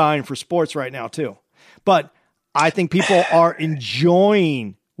 People are dying for sports right now too. But I think people are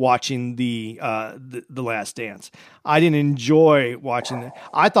enjoying watching the Last Dance. I didn't enjoy watching it.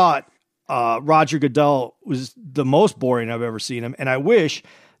 I thought Roger Goodell was the most boring I've ever seen him, and I wish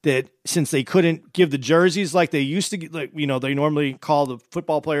that since they couldn't give the jerseys like they used to, like they normally call the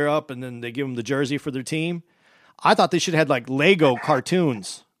football player up and then they give them the jersey for their team. I thought they should have had like Lego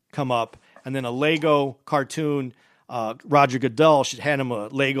cartoons come up, and then a Lego cartoon. Roger Goodell should hand him a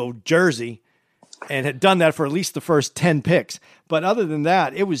Lego jersey, and had done that for at least the first 10 picks. But other than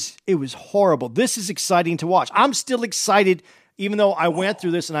that, it was horrible. This is exciting to watch. I'm still excited, even though I went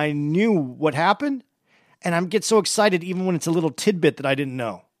through this and I knew what happened. And I get so excited even when it's a little tidbit that I didn't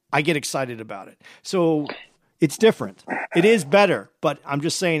know. I get excited about it. So it's different. It is better, but I'm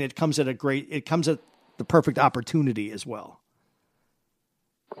just saying it comes at the perfect opportunity as well.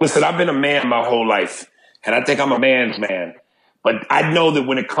 Listen, I've been a man my whole life, and I think I'm a man's man. But I know that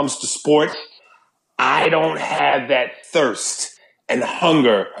when it comes to sports, I don't have that thirst and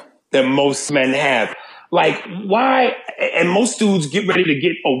hunger that most men have. Like, why? And most dudes get ready to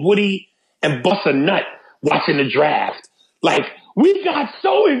get a Woody and bust a nut watching the draft. Like, we got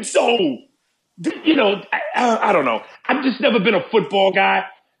so-and-so. I don't know. I've just never been a football guy.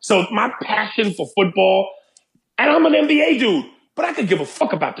 So my passion for football, and I'm an NBA dude, but I could give a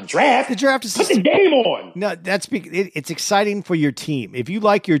fuck about the draft. The draft is put the game on. No, it's exciting for your team. If you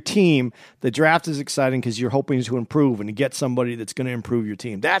like your team, the draft is exciting because you're hoping to improve and to get somebody that's going to improve your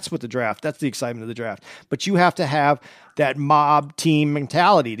team. That's the excitement of the draft. But you have to have that mob team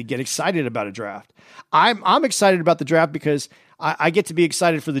mentality to get excited about a draft. I'm excited about the draft because I get to be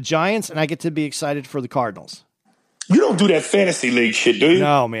excited for the Giants and I get to be excited for the Cardinals. You don't do that fantasy league shit, do you?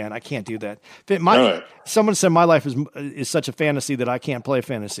 No, man, I can't do that. Someone said my life is such a fantasy that I can't play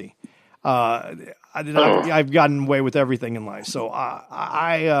fantasy. I've gotten away with everything in life, so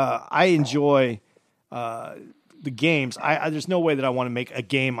I enjoy the games. There's no way that I want to make a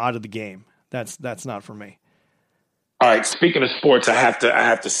game out of the game. That's not for me. All right. Speaking of sports, I have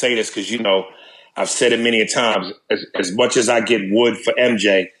to say this because I've said it many a times. As much as I get wood for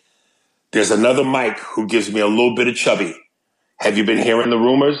MJ, there's another Mike who gives me a little bit of chubby. Have you been hearing the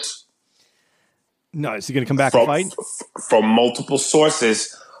rumors? No, is he going to come back and fight? From multiple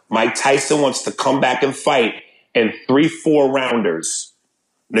sources, Mike Tyson wants to come back and fight in 3 4-rounders.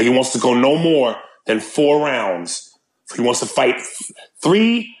 He wants to go no more than 4 rounds. He wants to fight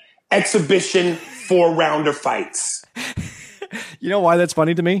 3 exhibition 4-rounder fights. You know why that's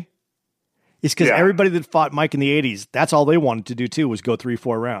funny to me? It's because everybody that fought Mike in the 80s, that's all they wanted to do too, was go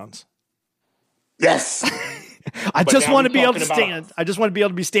 3-4 rounds. Yes. I just want to be able to stand. I just want to be able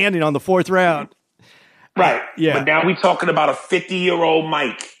to be standing on the 4th round. Right. Yeah. But now we're talking about a 50-year-old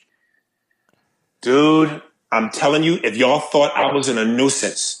Mike. Dude, I'm telling you, if y'all thought I was in a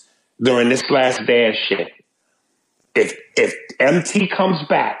nuisance during this Last Dance shit, if MT comes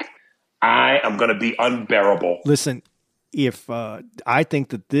back, I am going to be unbearable. Listen, if I think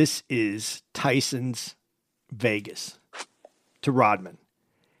that this is Tyson's Vegas to Rodman.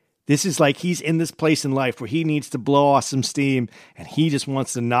 This is like he's in this place in life where he needs to blow off some steam and he just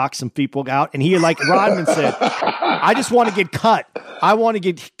wants to knock some people out. And he, like Rodman said, I just want to get cut. I want to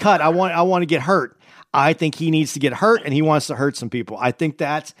get cut. I want to get hurt. I think he needs to get hurt and he wants to hurt some people. I think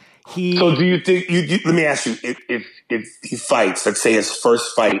that's he. So do you think, let me ask you, if he fights, let's say his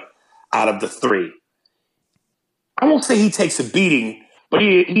first fight out of the 3, I won't say he takes a beating, but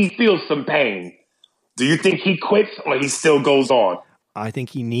he feels some pain. Do you think he quits or he still goes on? I think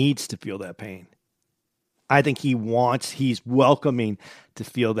he needs to feel that pain. I think he's welcoming to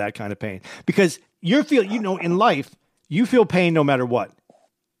feel that kind of pain because in life, you feel pain no matter what,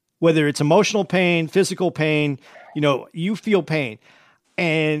 whether it's emotional pain, physical pain, you feel pain.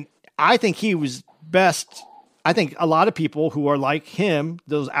 And I think he was best. I think a lot of people who are like him,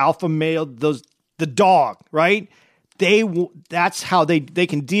 those alpha male, the dog, right? That's how they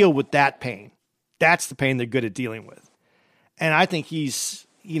can deal with that pain. That's the pain they're good at dealing with. And I think he's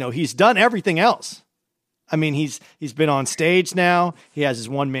done everything else. I mean, he's been on stage now. He has his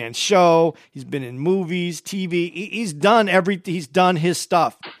one-man show. He's been in movies, TV. He's done his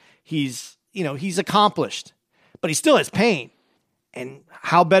stuff. He's he's accomplished, but he still has pain. And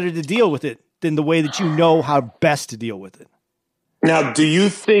how better to deal with it than the way that you know how best to deal with it? Now, do you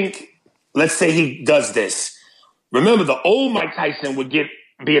think, let's say he does this. Remember, the old Mike Tyson would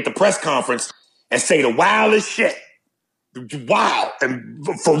be at the press conference and say the wildest shit. Wild and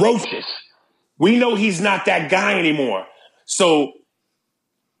ferocious. We know he's not that guy anymore. So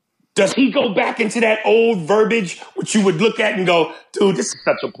does he go back into that old verbiage, which you would look at and go, dude, this is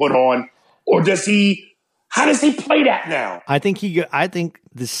such a put on? Or how does he play that now? I think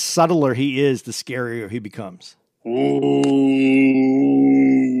the subtler he is, the scarier he becomes. Ooh.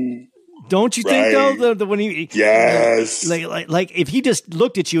 Don't you think though? When he yes, like if he just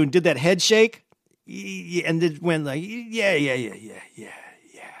looked at you and did that head shake, and then went like yeah.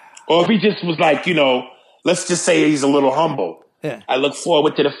 Or if he just was like, let's just say he's a little humble. Yeah. I look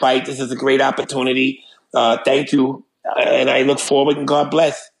forward to the fight. This is a great opportunity. Thank you, and I look forward. And God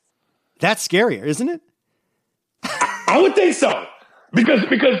bless. That's scarier, isn't it? I would think so. Because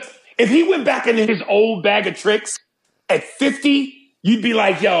if he went back into his old bag of tricks at 50, you'd be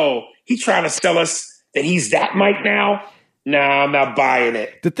like, yo, he's trying to sell us that he's that Mike now? Nah, I'm not buying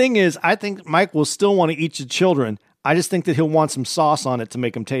it. The thing is, I think Mike will still want to eat your children. I just think that he'll want some sauce on it to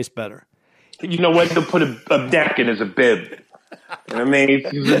make them taste better. You know what? He'll put a napkin as a bib. You know what I mean?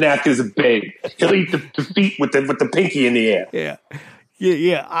 He'll use a napkin as a bib. He'll eat the feet with the pinky in the air. Yeah.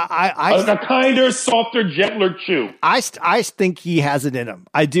 Yeah. A kinder, softer, gentler chew. I think he has it in him.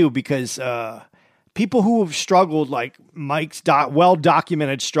 I do, because people who have struggled, like Mike's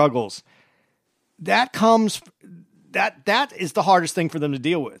well-documented struggles, that is the hardest thing for them to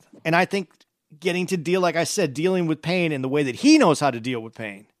deal with. And I think getting to dealing with pain in the way that he knows how to deal with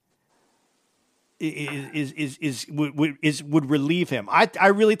pain would relieve him. I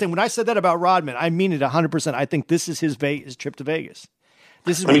really think when I said that about Rodman, I mean it 100%. I think this is his trip to Vegas.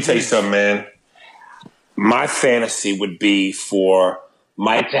 Let me tell you something, man. My fantasy would be for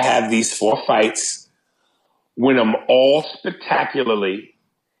Mike to have these 4 fights, win them all spectacularly,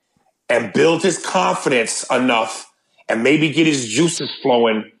 and build his confidence enough and maybe get his juices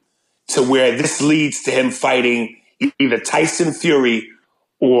flowing to where this leads to him fighting either Tyson Fury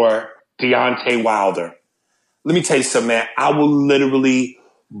or Deontay Wilder. Let me tell you something, man. I will literally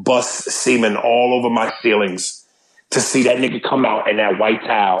bust semen all over my feelings to see that nigga come out in that white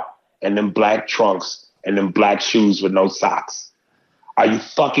towel and them black trunks and them black shoes with no socks. Are you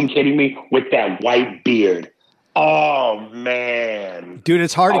fucking kidding me? With that white beard. Oh, man. Dude,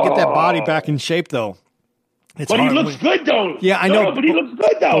 it's hard to get that body back in shape, though. But he looks good, though. Yeah, I know. But he looks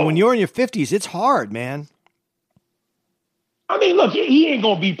good, though. But when you're in your 50s, it's hard, man. I mean, look, he ain't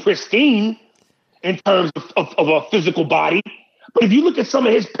going to be pristine in terms of a physical body. But if you look at some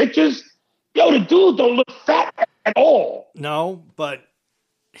of his pictures, yo, the dude don't look fat at all. No, but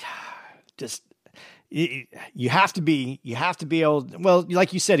just you have to be able. Well,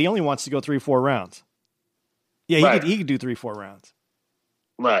 like you said, he only wants to go 3-4 rounds. Yeah, Right. he could do 3-4 rounds.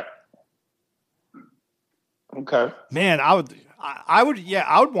 Right. Okay. Man, I would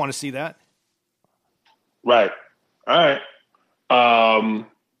want to see that. Right. All right.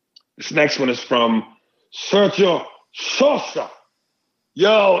 This next one is from Sergio Sosa.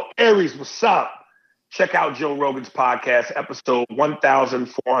 Yo, Aries, what's up? Check out Joe Rogan's podcast, episode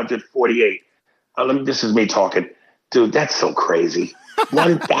 1448. This is me talking. Dude, that's so crazy.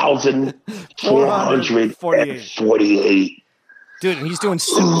 1448. Dude, and he's doing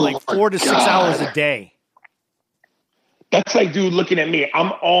like 4 to 6 hours a day. That's like, dude, looking at me.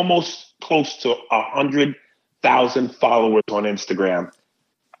 I'm almost close to 100,000 followers on Instagram.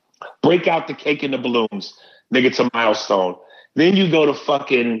 Break out the cake and the balloons. Nigga, it's a milestone. Then you go to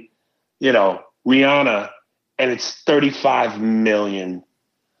fucking, Rihanna, and it's 35 million.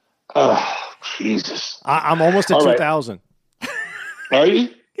 Oh, Jesus. I'm almost at 2,000. Are you?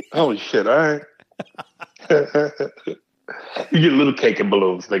 Holy shit, all right. You get a little cake and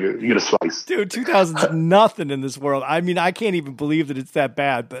balloons, nigga. You get a slice. Dude, 2,000's nothing in this world. I mean, I can't even believe that it's that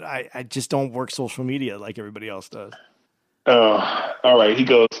bad, but I just don't work social media like everybody else does. All right, he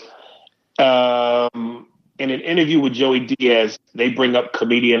goes, in an interview with Joey Diaz, they bring up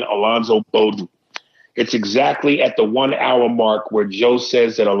comedian Alonzo Bowden. It's exactly at the 1 hour mark where Joe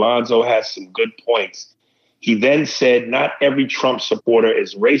says that Alonzo has some good points. He then said, not every Trump supporter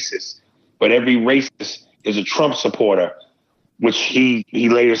is racist, but every racist is a Trump supporter, which he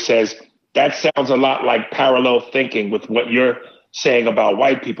later says, that sounds a lot like parallel thinking with what you're saying about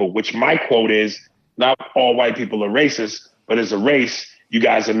white people, which my quote is, not all white people are racist, but as a race, you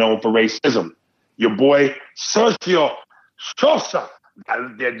guys are known for racism. Your boy, Sergio Sosa.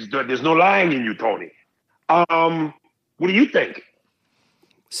 There's no lying in you, Tony. What do you think?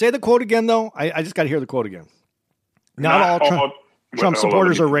 Say the quote again, though. I just got to hear the quote again. Not all Trump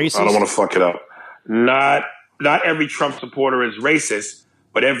supporters are racist. I don't want to fuck it up. Not every Trump supporter is racist,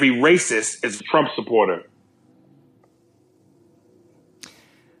 but every racist is a Trump supporter.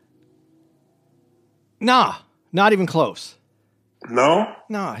 Nah, not even close. No?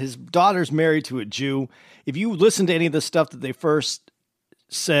 Nah, his daughter's married to a Jew. If you listen to any of the stuff that they first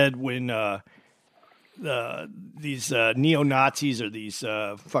said when these neo-Nazis or these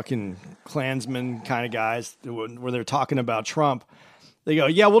fucking Klansmen kind of guys, where they're talking about Trump, they go,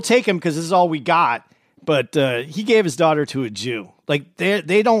 yeah, we'll take him because this is all we got. But he gave his daughter to a Jew. Like,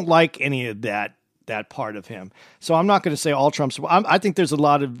 they don't like any of that part of him. So I'm not going to say all Trump. I think there's a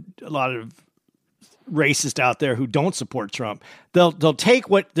lot of racists out there who don't support Trump. They'll take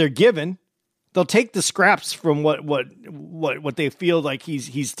what they're given. They'll take the scraps from what they feel like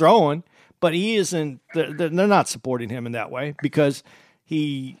he's throwing, but he isn't. They're not supporting him in that way because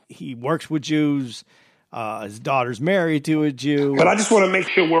he works with Jews. His daughter's married to a Jew. But I just want to make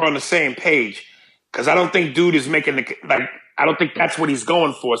sure we're on the same page because I don't think dude is making I don't think that's what he's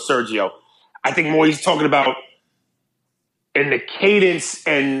going for, Sergio. I think more he's talking about in the cadence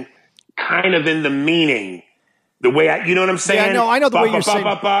and kind of in the meaning, the way you know what I'm saying? Yeah, I know the way you're saying.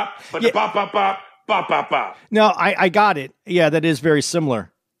 No, I got it. Yeah, that is very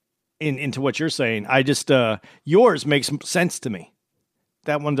similar into what you're saying. I just yours makes sense to me.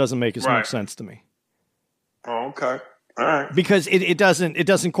 That one doesn't make as much sense to me. Oh, okay. All right. Because it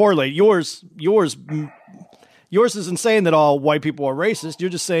doesn't correlate. Yours isn't saying that all white people are racist. You're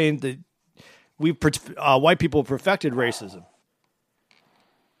just saying that white people perfected racism.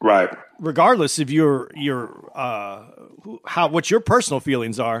 Right. Regardless of what your personal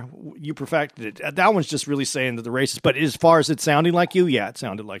feelings are, you perfected it. That one's just really saying that the racist. But as far as it sounding like you, yeah, it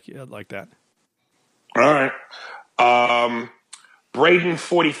sounded like that. All right. Braden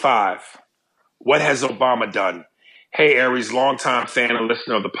 45. What has Obama done? Hey, Aries, longtime fan and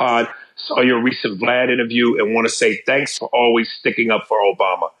listener of the pod. Saw your recent Vlad interview and want to say thanks for always sticking up for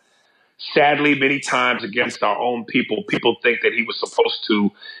Obama. Sadly, many times against our own people think that he was supposed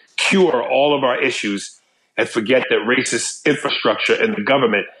to cure all of our issues and forget that racist infrastructure in the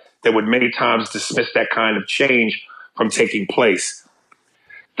government that would many times dismiss that kind of change from taking place.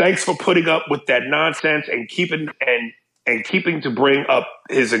 Thanks for putting up with that nonsense and keeping to bring up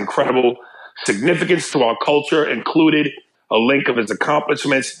his incredible significance to our culture, included a link of his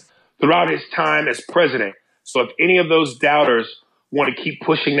accomplishments throughout his time as president. So if any of those doubters want to keep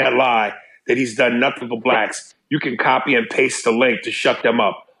pushing that lie that he's done nothing for blacks, you can copy and paste the link to shut them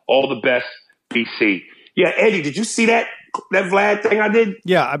up. All the best, BC. Yeah, Eddie, did you see that Vlad thing I did?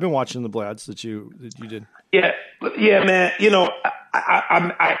 Yeah, I've been watching the Vlads that you did. Yeah, man. You know,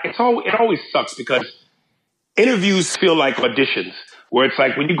 it always sucks because interviews feel like auditions, where it's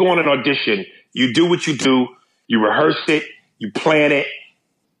like when you go on an audition, you do what you do, you rehearse it, you plan it,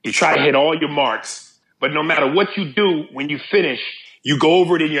 you try to hit all your marks. But no matter what you do, when you finish, you go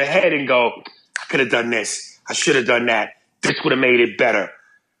over it in your head and go, I could have done this. I should have done that. This would have made it better.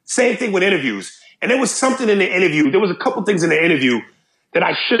 Same thing with interviews. And there was something in the interview. There was a couple things in the interview that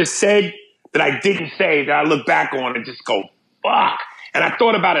I should have said that I didn't say that I look back on and just go, fuck. And I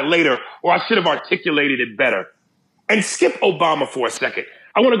thought about it later, or I should have articulated it better. And skip Obama for a second.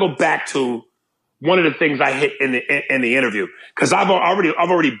 I want to go back to one of the things I hit in the interview because I've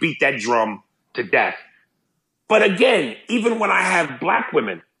already beat that drum to death. But again, even when I have black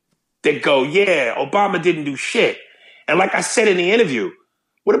women that go, yeah, Obama didn't do shit. And like I said in the interview,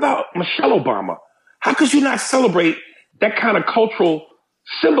 what about Michelle Obama? How could you not celebrate that kind of cultural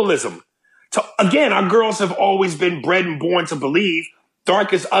symbolism? Again, our girls have always been bred and born to believe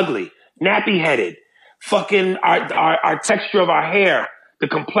dark is ugly, nappy-headed, fucking our texture of our hair, the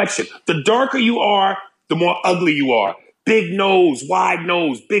complexion. The darker you are, the more ugly you are. Big nose, wide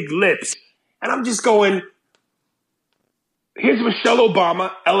nose, big lips. And I'm just going, here's Michelle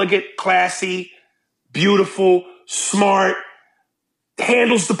Obama, elegant, classy, beautiful, smart,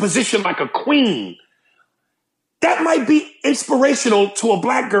 handles the position like a queen. That might be inspirational to a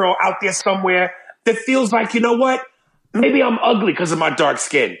black girl out there somewhere that feels like, you know what? Maybe I'm ugly because of my dark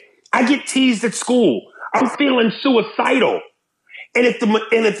skin. I get teased at school. I'm feeling suicidal. And if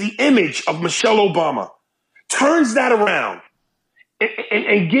the image of Michelle Obama turns that around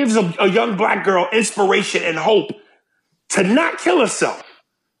and gives a young black girl inspiration and hope to not kill herself,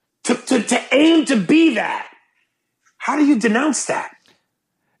 to aim to be that, how do you denounce that?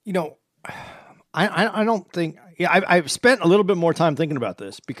 You know, I don't think. Yeah, I've spent a little bit more time thinking about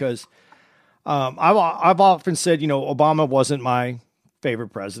this because I've often said, you know, Obama wasn't my favorite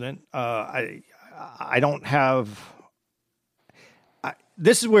president. I don't have.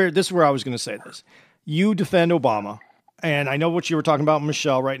 This is where I was going to say this. You defend Obama, and I know what you were talking about,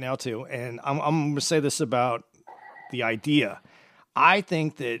 Michelle, right now too. And I'm going to say this about the idea. I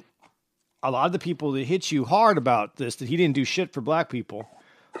think that a lot of the people that hit you hard about this, that he didn't do shit for black people,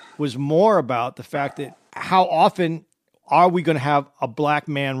 was more about the fact that how often are we going to have a black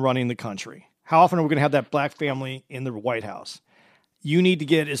man running the country? How often are we going to have that black family in the White House? You need to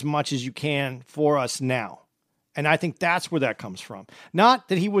get as much as you can for us now. And I think that's where that comes from. Not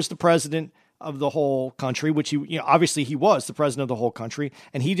that he was the president of the whole country, which obviously he was the president of the whole country,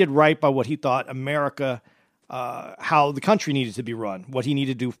 and he did right by what he thought America, how the country needed to be run, what he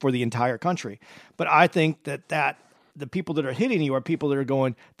needed to do for the entire country. But I think that the people that are hitting you are people that are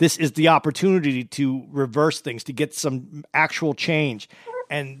going, this is the opportunity to reverse things, to get some actual change.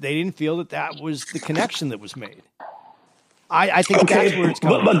 And they didn't feel that was the connection that was made. I think that's where it's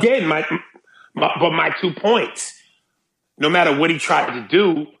coming. But again, my 2 points, no matter what he tried to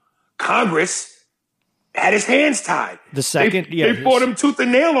do, Congress had his hands tied. The second, they fought him tooth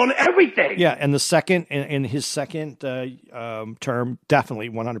and nail on everything. Yeah, and the second, in his second term, definitely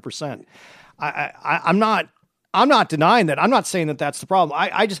 100%. I'm not denying that. I'm not saying that that's the problem.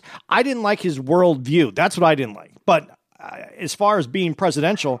 I didn't like his worldview. That's what I didn't like. But as far as being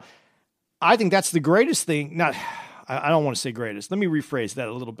presidential, I think that's the greatest thing. I don't want to say greatest. Let me rephrase that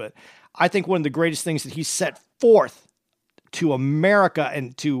a little bit. I think one of the greatest things that he set forth to America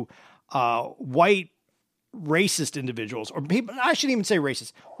and to white racist individuals, or people, I shouldn't even say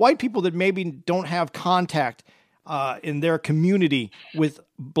racist, white people that maybe don't have contact in their community with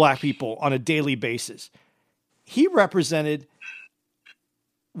black people on a daily basis. He represented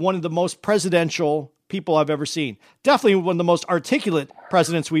one of the most presidential people I've ever seen. Definitely one of the most articulate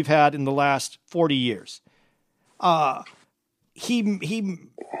presidents we've had in the last 40 years. He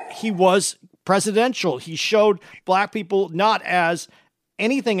was presidential. He showed black people not as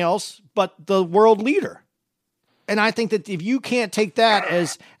anything else but the world leader. And I think that if you can't take that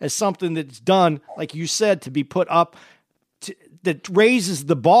as something that's done, like you said, to be put up, that raises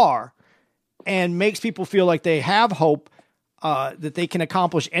the bar and makes people feel like they have hope, that they can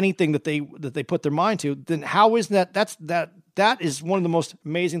accomplish anything that they put their mind to, then how is that? That is one of the most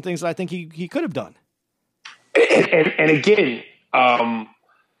amazing things that I think he could have done. And again,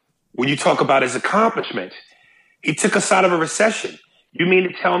 when you talk about his accomplishment, he took us out of a recession. You mean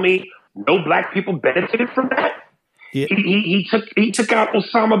to tell me no black people benefited from that? Yeah. He took out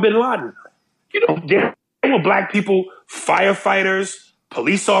Osama bin Laden. There were black people, firefighters,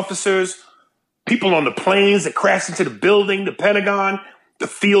 police officers, people on the planes that crashed into the building, the Pentagon, the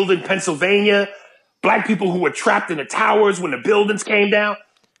field in Pennsylvania, black people who were trapped in the towers when the buildings came down.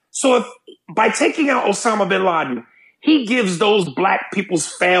 So if by taking out Osama bin Laden, he gives those black people's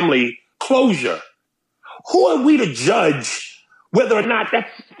family closure, who are we to judge whether or not that's,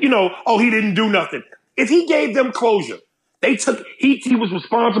 he didn't do nothing? If he gave them closure, he was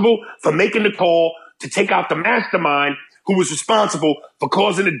responsible for making the call to take out the mastermind who was responsible for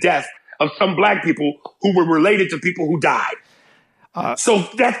causing the death of some black people who were related to people who died. So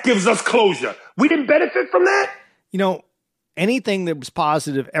that gives us closure. We didn't benefit from that? Anything that was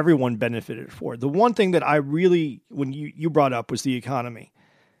positive, everyone benefited for. The one thing that I really, when you brought up, was the economy.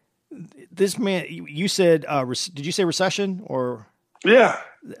 This man, you said, did you say recession or? Yeah.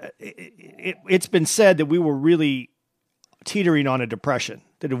 It's been said that we were really teetering on a depression,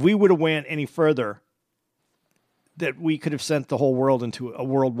 that if we would have went any further, that we could have sent the whole world into a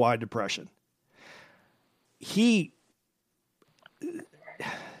worldwide depression.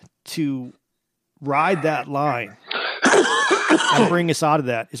 To ride that line and bring us out of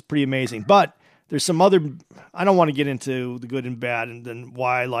that is pretty amazing. But there's some other, I don't want to get into the good and bad and then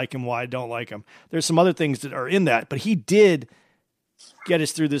why I like him, why I don't like him. There's some other things that are in that, but he did get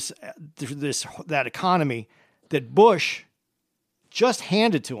us through that economy that Bush just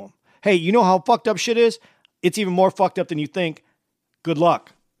handed to him. Hey, you know how fucked up shit is? It's even more fucked up than you think. Good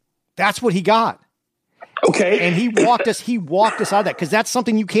luck. That's what he got. Okay. And he walked us out of that, because that's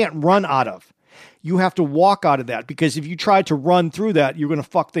something you can't run out of. You have to walk out of that, because if you try to run through that, you're going to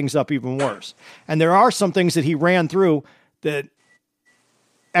fuck things up even worse. And there are some things that he ran through that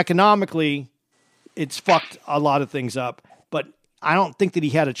economically it's fucked a lot of things up, but I don't think that he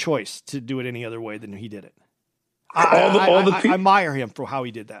had a choice to do it any other way than he did it. I admire him for how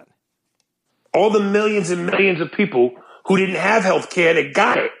he did that. All the millions and millions of people who didn't have health care that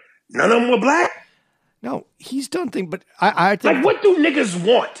got it, none of them were black. No, he's done things, but I think... Like, what do niggas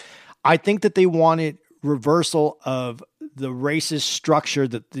want? I think that they wanted reversal of the racist structure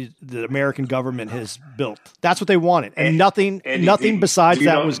that the American government has built. That's what they wanted. And nothing besides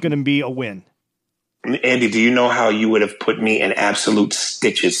that was going to be a win. Andy, do you know how you would have put me in absolute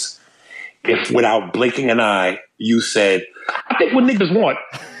stitches if, without blinking an eye, you said, I think what niggas want,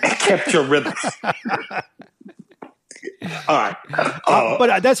 and kept your rhythm? All right.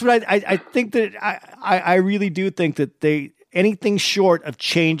 But that's what I think that I really do think that anything short of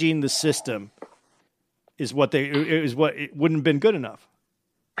changing the system is what it wouldn't have been good enough.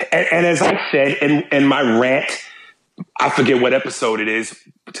 And as I said in my rant, I forget what episode it is,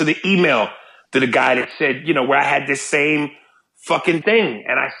 to the email to the guy that said, where I had this same fucking thing.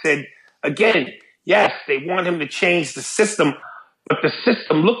 And I said, again, yes, they want him to change the system, but the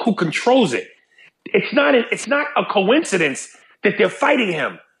system, look who controls it. It's not a coincidence that they're fighting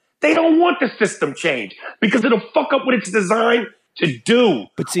him. They don't want the system changed because it'll fuck up what it's designed to do.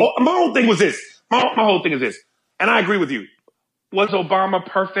 But see, my whole thing was this. My whole thing is this. And I agree with you. Was Obama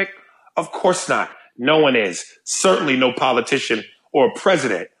perfect? Of course not. No one is. Certainly no politician or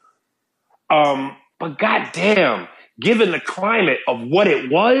president. But goddamn, given the climate of what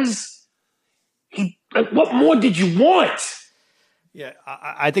it was, what more did you want? Yeah,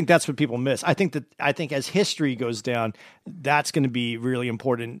 I think that's what people miss. I think as history goes down, that's going to be really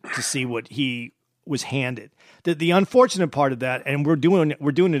important to see what he was handed. The unfortunate part of that, and we're doing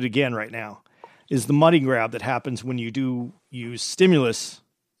it again right now, is the money grab that happens when you do use stimulus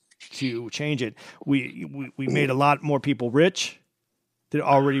to change it. We made a lot more people rich that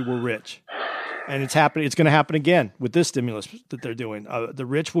already were rich, and it's happening. It's going to happen again with this stimulus that they're doing. The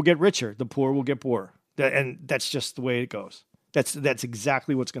rich will get richer, the poor will get poorer, and that's just the way it goes. That's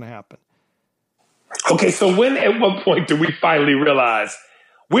exactly what's going to happen. Okay, so at what point do we finally realize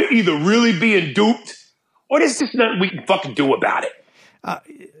we're either really being duped or there's just nothing we can fucking do about it?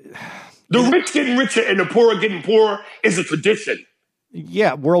 The rich getting richer and the poor getting poorer is a tradition.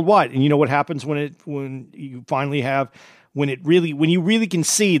 Yeah, worldwide. And you know what happens when you really can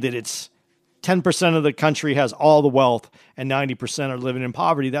see that it's 10% of the country has all the wealth and 90% are living in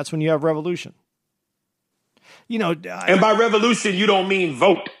poverty? That's when you have revolution. And by revolution, you don't mean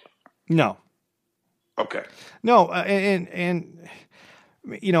vote. No. Okay. No, and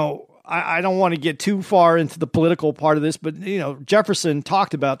I don't want to get too far into the political part of this, but Jefferson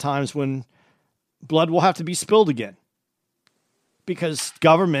talked about times when blood will have to be spilled again, because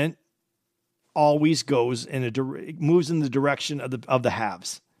government always moves in the direction of the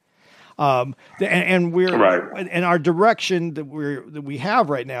haves. And we're right. And our direction that we have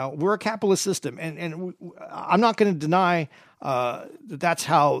right now, we're a capitalist system, and I'm not going to deny that's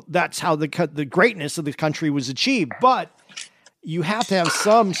how the greatness of the country was achieved. But you have to have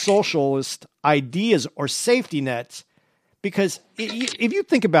some socialist ideas or safety nets, because if you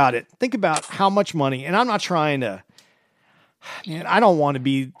think about how much money. And I'm not trying to. Man, I don't want to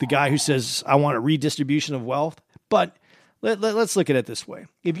be the guy who says I want a redistribution of wealth, but let's look at it this way.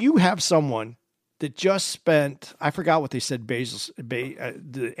 If you have someone that just spent, I forgot what they said, Bezos,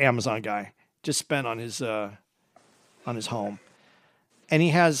 the Amazon guy, just spent on his home, and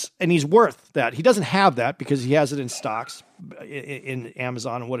he's worth that. He doesn't have that because he has it in stocks in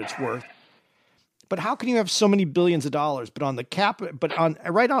Amazon and what it's worth. But how can you have so many billions of dollars, but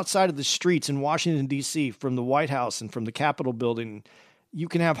right outside of the streets in Washington, D.C., from the White House and from the Capitol building, you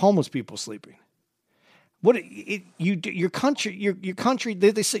can have homeless people sleeping? Your country,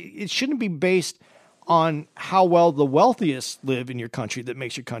 they say it shouldn't be based on how well the wealthiest live in your country that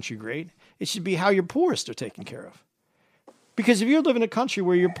makes your country great. It should be how your poorest are taken care of. Because if you live in a country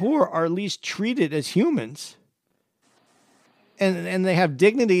where your poor are at least treated as humans, and they have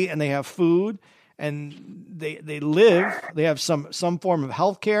dignity and they have food and they have some form of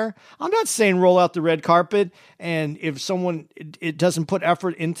health care. I'm not saying roll out the red carpet, and if someone it doesn't put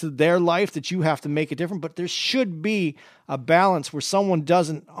effort into their life that you have to make it different, but there should be a balance where someone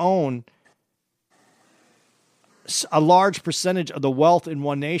doesn't own a large percentage of the wealth in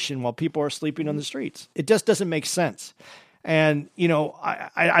one nation while people are sleeping on the streets. It just doesn't make sense. And,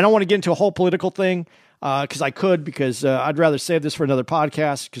 I don't want to get into a whole political thing, because I'd rather save this for another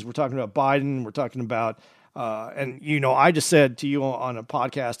podcast, because we're talking about Biden. We're talking about, I just said to you on a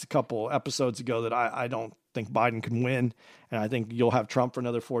podcast a couple episodes ago that I don't think Biden can win. And I think you'll have Trump for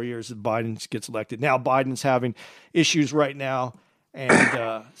another 4 years if Biden gets elected. Now Biden's having issues right now.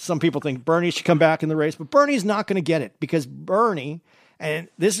 And some people think Bernie should come back in the race, but Bernie's not going to get it, because Bernie, and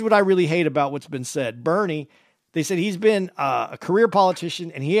this is what I really hate about what's been said, Bernie, they said he's been a career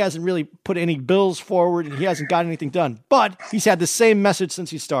politician and he hasn't really put any bills forward and he hasn't got anything done, but he's had the same message since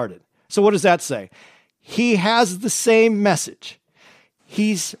he started. So what does that say? He has the same message.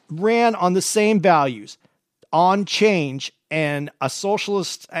 He's ran on the same values, on change, and a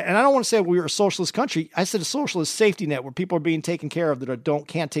socialist, and I don't want to say we're a socialist country. I said a socialist safety net where people are being taken care of that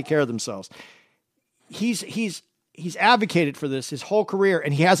can't take care of themselves. he's advocated for this his whole career,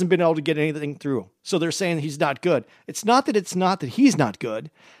 and he hasn't been able to get anything through. So they're saying he's not good. It's not that he's not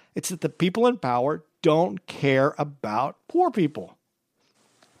good. It's that the people in power don't care about poor people.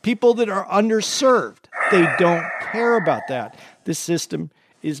 People that are underserved. They don't care about that. This system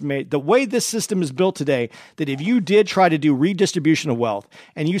is made, the way this system is built today, that if you did try to do redistribution of wealth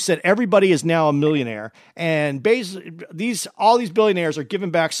and you said everybody is now a millionaire and all these billionaires are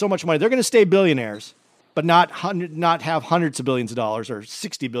giving back so much money, they're going to stay billionaires, but not have hundreds of billions of dollars or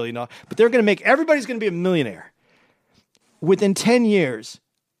 $60 billion, but they're going to make, everybody's going to be a millionaire. Within 10 years,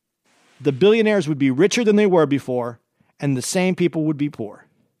 the billionaires would be richer than they were before, and the same people would be poor.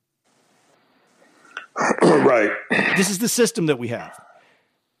 Right. This is the system that we have.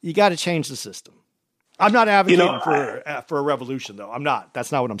 You got to change the system. I'm not advocating for a revolution, though. I'm not.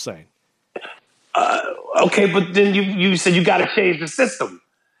 That's not what I'm saying. Okay, but then you said you got to change the system.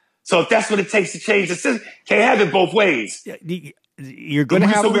 So if that's what it takes to change the system, can't have it both ways. You're going to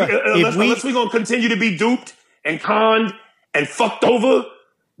have unless we're going to continue to be duped and conned and fucked over.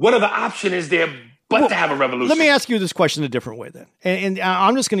 What other option is there but to have a revolution? Let me ask you this question a different way then, and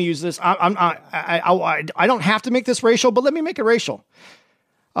I'm just going to use this. I don't have to make this racial, but let me make it racial.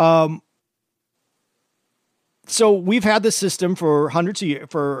 So we've had this system for hundreds of years,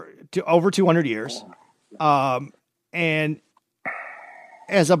 over 200 years. And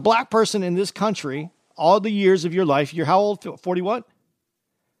as a black person in this country, all the years of your life, you're how old? 40 what?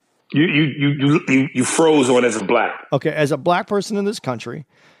 You froze on as a black. Okay. As a black person in this country,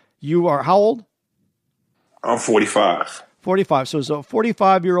 you are how old? I'm 45. 45. So as a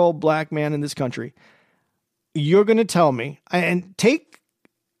 45-year-old black man in this country, you're going to tell me, and take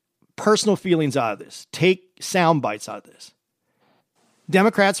personal feelings out of this. Take sound bites out of this.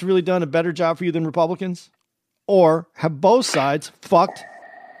 Democrats really done a better job for you than Republicans? Or have both sides fucked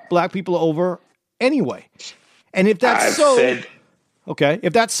black people over anyway? And if that's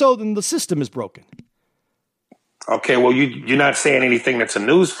if that's so, then the system is broken. Okay, well, you're not saying anything that's a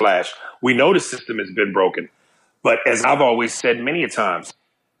news flash. We know the system has been broken. But as I've always said many a times,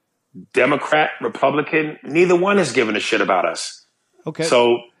 Democrat, Republican, neither one has given a shit about us. Okay.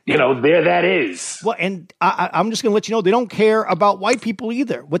 So, there that is. Well, and I'm just going to let you know, they don't care about white people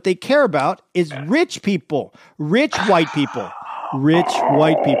either. What they care about is rich people, rich white people.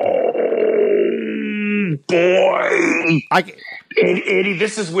 Boy. Eddie,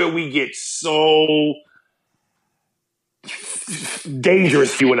 this is where we get so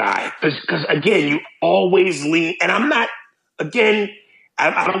dangerous, you and I. Because, again, you always lean, and I'm not, again,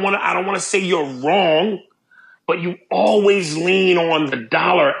 I don't want to say you're wrong, but you always lean on the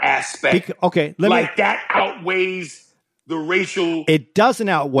dollar aspect. That outweighs the racial. It doesn't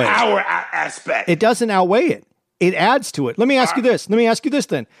outweigh power aspect. It doesn't outweigh it. It adds to it. Let me ask you this.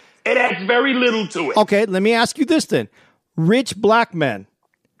 Then. It adds very little to it. Okay, let me ask you this then. Rich black men,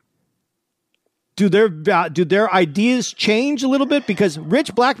 do their ideas change a little bit? Because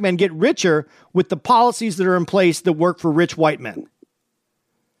rich black men get richer with the policies that are in place that work for rich white men.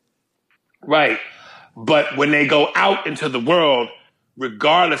 Right. But when they go out into the world,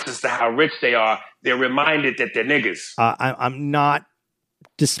 regardless as to how rich they are, they're reminded that they're niggas. I'm not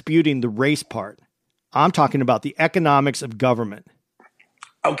disputing the race part. I'm talking about the economics of government.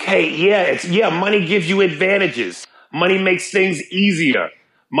 Okay, money gives you advantages. Money makes things easier.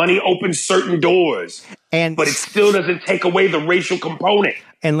 Money opens certain doors. But it still doesn't take away the racial component.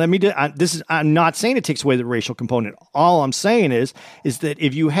 And let me do I'm not saying it takes away the racial component. All I'm saying is that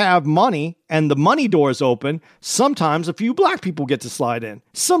if you have money and the money doors open, sometimes a few black people get to slide in.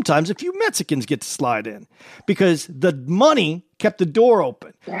 Sometimes a few Mexicans get to slide in because the money kept the door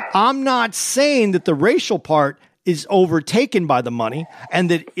open. I'm not saying that the racial part is overtaken by the money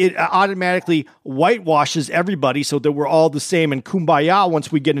and that it automatically whitewashes everybody so that we're all the same and kumbaya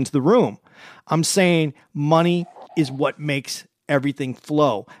once we get into the room. I'm saying money is what makes everything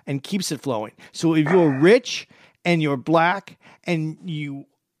flow and keeps it flowing. So if you're rich and you're black and you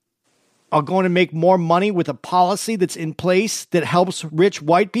are going to make more money with a policy that's in place that helps rich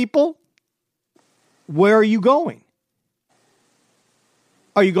white people, where are you going?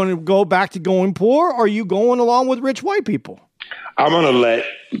 Are you going to go back to going poor, or are you going along with rich white people? I'm going to let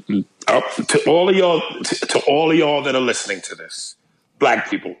to all of y'all that are listening to this, black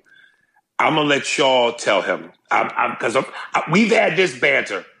people, I'm going to let y'all tell him, because we've had this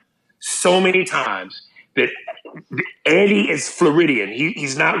banter so many times that Andy is Floridian.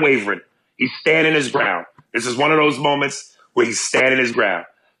 He's not wavering. He's standing his ground. This is one of those moments where he's standing his ground.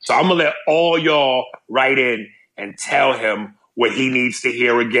 So I'm going to let all y'all write in and tell him what he needs to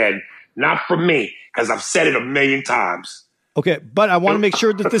hear again. Not from me, because I've said it a million times. Okay, but I want to make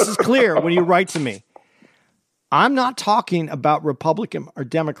sure that this is clear when you write to me. I'm not talking about Republican or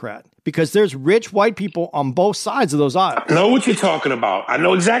Democrat, because there's rich white people on both sides of those aisles. I know what you're talking about. I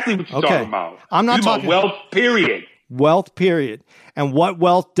know exactly what you're talking about. I'm not talking about wealth, period. Wealth, period. And what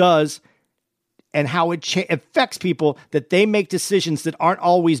wealth does and how it affects people, that they make decisions that aren't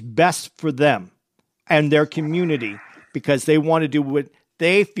always best for them and their community, because they want to do what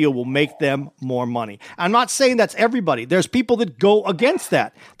they feel will make them more money. I'm not saying that's everybody. There's people that go against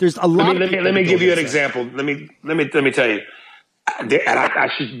that. There's a lot of people. Let me give you an example. Let me tell you. And I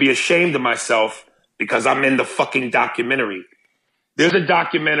should be ashamed of myself because I'm in the fucking documentary. There's a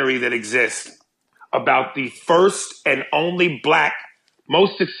documentary that exists about the first and only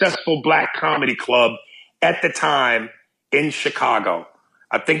most successful black comedy club at the time in Chicago.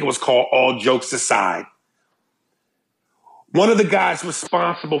 I think it was called All Jokes Aside. One of the guys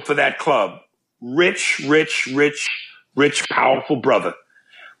responsible for that club, rich, powerful brother.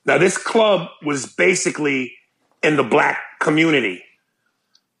 Now, this club was basically in the black community.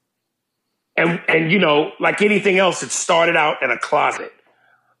 And you know, like anything else, it started out in a closet.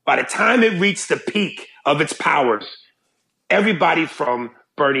 By the time it reached the peak of its powers, everybody from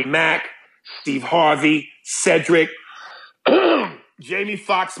Bernie Mac, Steve Harvey, Cedric, Jamie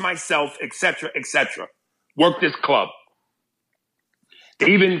Foxx, myself, etc., worked this club.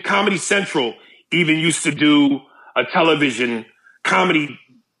 Even Comedy Central even used to do a television comedy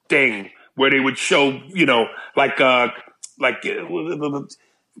thing where they would show, you know, like back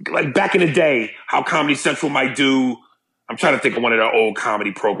in the day, how Comedy Central might do. I'm trying to think of one of their old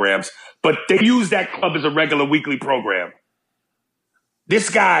comedy programs, but they use that club as a regular weekly program. This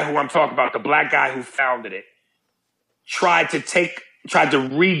guy who I'm talking about, the black guy who founded it, tried to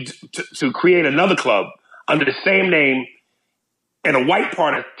create another club under the same name in a white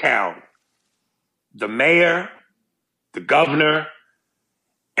part of town. The mayor, the governor,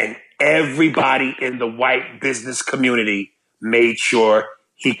 and everybody in the white business community made sure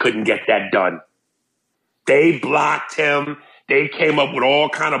he couldn't get that done. They blocked him. They came up with all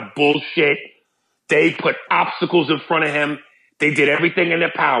kind of bullshit. They put obstacles in front of him. They did everything in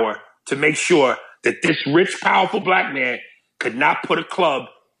their power to make sure that this rich, powerful black man could not put a club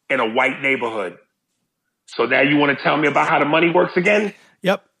in a white neighborhood. So now you want to tell me about how the money works again?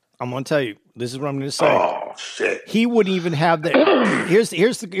 Yep. I'm going to tell you. This is what I'm going to say. Oh, shit. He wouldn't even have that. Here's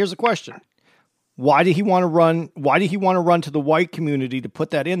the question. Why did he want to run to the white community to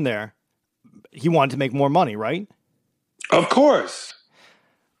put that in there? He wanted to make more money, right? Of course.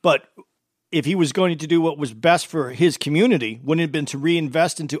 But if he was going to do what was best for his community, wouldn't it have been to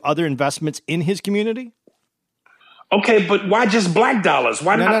reinvest into other investments in his community? Okay, but why just black dollars?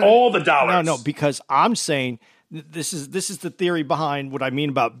 Why not all the dollars? No, because I'm saying this is the theory behind what I mean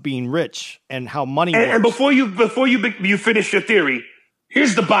about being rich and how money works. And before you finish your theory,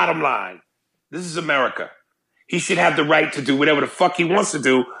 here's the bottom line. This is America. He should have the right to do whatever the fuck he wants to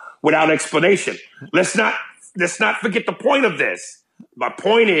do without explanation. Let's not forget the point of this. My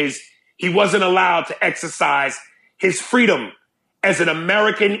point is he wasn't allowed to exercise his freedom as an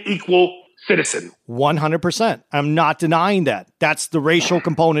American equal citizen. 100%. I'm not denying that. That's the racial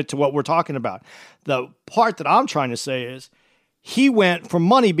component to what we're talking about. The part that I'm trying to say is he went for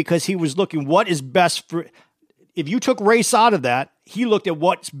money because he was looking what is best for. If you took race out of that, he looked at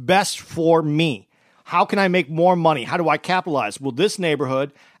what's best for me. How can I make more money? How do I capitalize? Well, this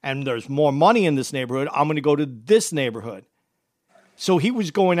neighborhood, and there's more money in this neighborhood, I'm going to go to this neighborhood. So he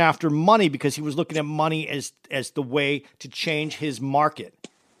was going after money because he was looking at money as the way to change his market.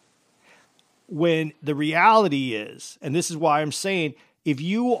 When the reality is, and this is why I'm saying, if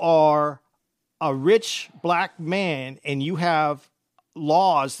you are a rich black man and you have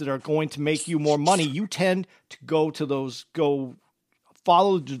laws that are going to make you more money, you tend to go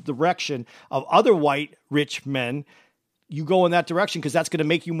follow the direction of other white rich men. You go in that direction because that's going to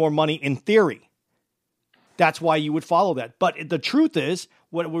make you more money in theory. That's why you would follow that. But the truth is,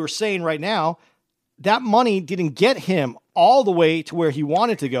 what we're saying right now, that money didn't get him all the way to where he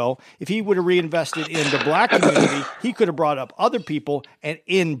wanted to go. If he would have reinvested in the black community, he could have brought up other people, and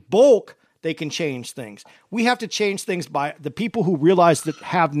in bulk, they can change things. We have to change things by the people who realize that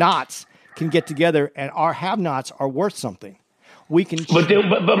have-nots can get together, and our have-nots are worth something. We can. But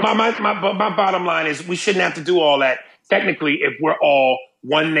my bottom line is we shouldn't have to do all that. Technically, if we're all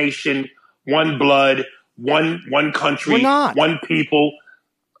one nation, one blood, one country, we're not. One people.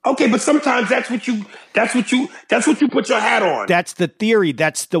 Okay, but sometimes that's what you put your hat on. That's the theory.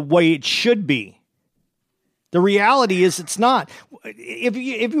 That's the way it should be. The reality is it's not.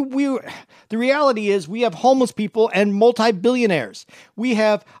 The reality is we have homeless people and multi-billionaires. We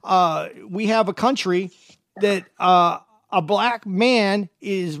have a country that a black man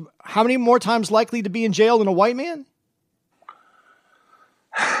is how many more times likely to be in jail than a white man?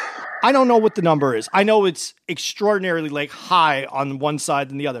 I don't know what the number is. I know it's extraordinarily like high on one side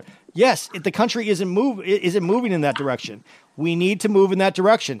than the other. Yes, if the country isn't moving in that direction. We need to move in that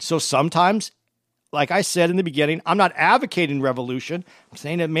direction. So sometimes, like I said in the beginning, I'm not advocating revolution. I'm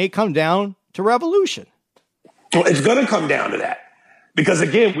saying it may come down to revolution. Well, it's going to come down to that. Because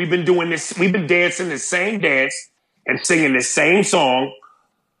again, we've been doing this, we've been dancing the same dance and singing the same song.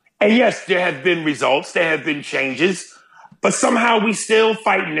 And yes, there have been results, there have been changes, but somehow we still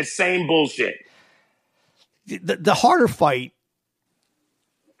fighting the same bullshit. The harder fight,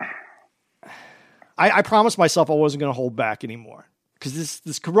 I promised myself I wasn't going to hold back anymore because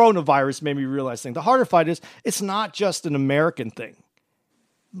this coronavirus made me realize things. The harder fight is it's not just an American thing.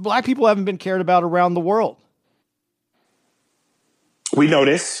 Black people haven't been cared about around the world. We know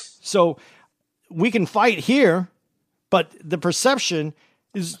this. So we can fight here, but the perception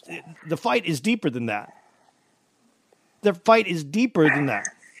is the fight is deeper than that. The fight is deeper than that.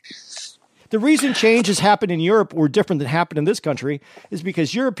 The reason change has happened in Europe or different than happened in this country is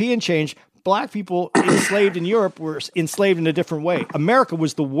because European change, black people enslaved in Europe were enslaved in a different way. America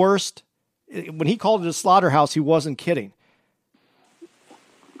was the worst. When he called it a slaughterhouse, he wasn't kidding.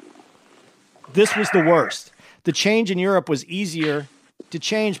 This was the worst. The change in Europe was easier to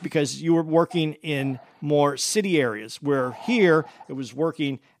change because you were working in more city areas, where here it was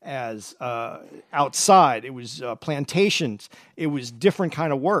working as outside. It was plantations. It was different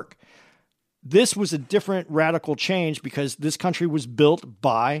kind of work. This was a different radical change because this country was built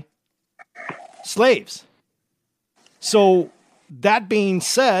by slaves. So that being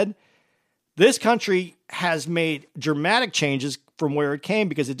said, this country has made dramatic changes from where it came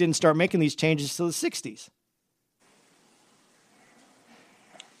because it didn't start making these changes till the 60s.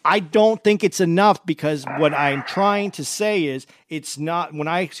 I don't think it's enough because what I'm trying to say is it's not, when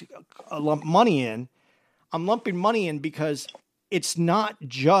I lump money in, I'm lumping money in because it's not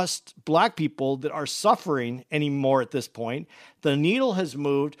just black people that are suffering anymore at this point. The needle has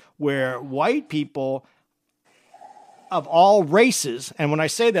moved where white people of all races, and when I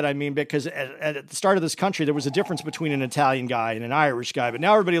say that, I mean because at the start of this country, there was a difference between an Italian guy and an Irish guy, but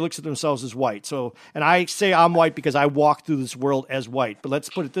now everybody looks at themselves as white. So, and I say I'm white because I walk through this world as white, but let's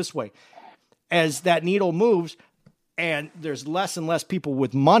put it this way. As that needle moves and there's less and less people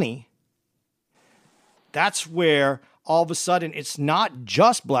with money, that's where all of a sudden it's not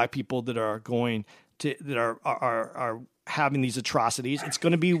just black people that are going to, that are having these atrocities. It's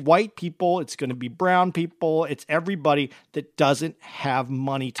going to be white people. It's going to be brown people. It's everybody that doesn't have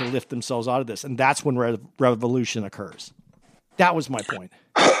money to lift themselves out of this. And that's when revolution occurs. That was my point.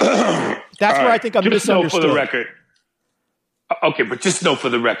 That's where I think I'm just misunderstood. Know for the record. Okay, but just know for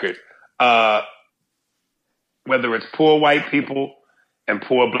the record, whether it's poor white people and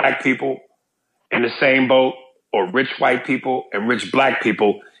poor black people in the same boat, or rich white people and rich black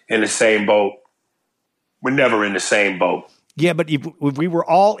people in the same boat, we're never in the same boat. Yeah, but if we were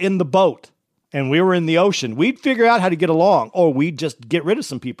all in the boat and we were in the ocean, we'd figure out how to get along, or we'd just get rid of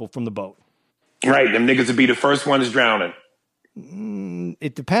some people from the boat. Right, them niggas would be the first ones drowning.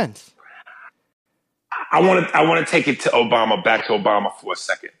 It depends. I want to take it to Obama, back to Obama for a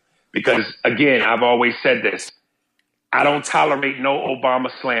second. Because, again, I've always said this. I don't tolerate no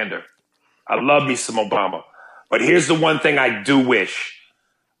Obama slander. I love me some Obama. But here's the one thing I do wish.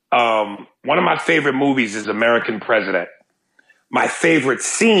 One of my favorite movies is American President. My favorite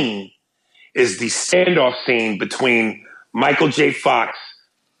scene is the standoff scene between Michael J. Fox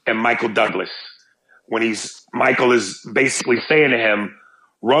and Michael Douglas. When Michael is basically saying to him,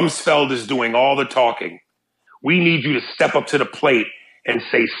 Rumsfeld is doing all the talking. We need you to step up to the plate and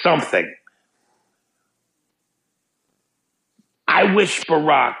say something. I wish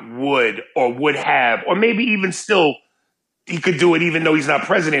Barack would have, or maybe even still, he could do it even though he's not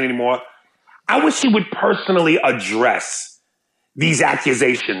president anymore. I wish he would personally address these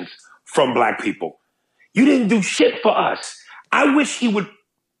accusations from black people. You didn't do shit for us. I wish he would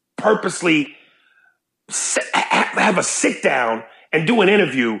purposely have a sit down and do an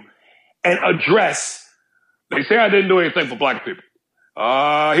interview and address, they say I didn't do anything for black people.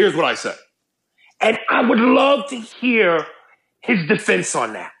 Here's what I said. And I would love to hear his defense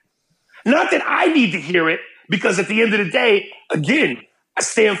on that. Not that I need to hear it, because at the end of the day, again, I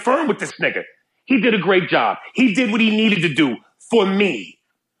stand firm with this nigga. He did a great job. He did what he needed to do for me.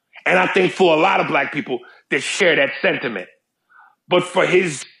 And I think for a lot of black people that share that sentiment. But for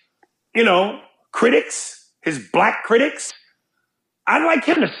his, critics, his black critics, I'd like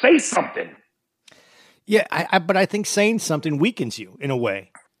him to say something. Yeah, but I think saying something weakens you in a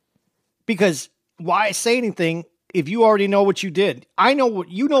way. Because why say anything if you already know what you did. I know what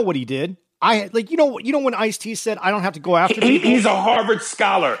you know what he did. When Ice-T said, I don't have to go after people. He's a Harvard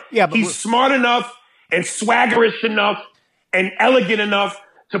scholar. Yeah, but he's smart enough and swaggerish enough and elegant enough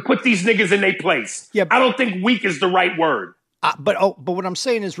to put these niggas in their place. Yeah, I don't think weak is the right word. But what I'm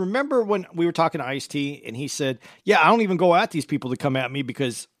saying is, remember when we were talking to Ice-T and he said, yeah, I don't even go at these people to come at me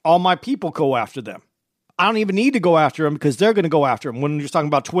because all my people go after them. I don't even need to go after them because they're going to go after him. When you're talking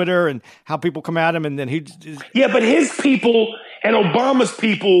about Twitter and how people come at him and then Yeah, but his people and Obama's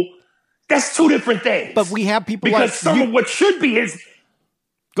people, that's two different things. But we have people because some of what should be his.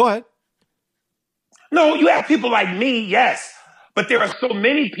 Go ahead. No, you have people like me, yes. But there are so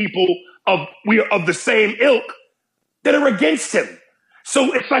many people of the same ilk that are against him.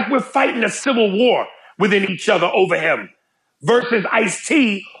 So it's like we're fighting a civil war within each other over him versus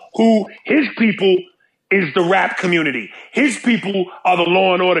Ice-T, who his people is the rap community. His people are the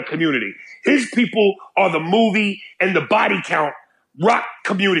law and order community. His people are the movie and the body count rock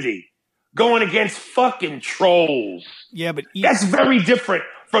community going against fucking trolls. Yeah, but that's very different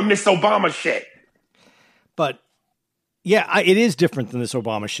from this Obama shit. But yeah, it is different than this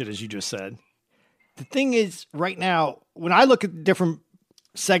Obama shit, as you just said. The thing is, right now, when I look at different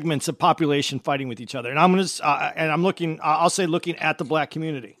segments of population fighting with each other, and I'm looking at the black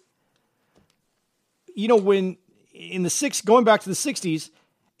community. You know, when going back to the 60s,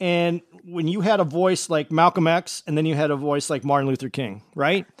 and when you had a voice like Malcolm X, and then you had a voice like Martin Luther King,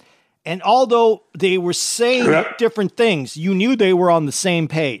 right? And although they were saying different things, you knew they were on the same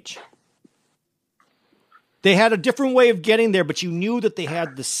page. They had a different way of getting there, but you knew that they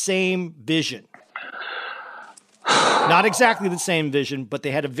had the same vision. Not exactly the same vision, but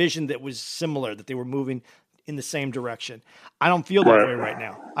they had a vision that was similar, that they were moving in the same direction. I don't feel that way right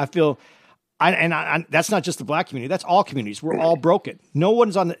now. I feel, that's not just the black community. That's all communities. We're all broken. No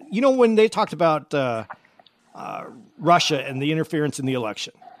one's on the, when they talked about Russia and the interference in the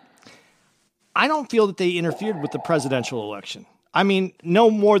election, I don't feel that they interfered with the presidential election. I mean,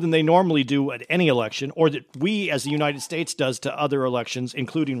 no more than they normally do at any election, or that we as the United States does to other elections,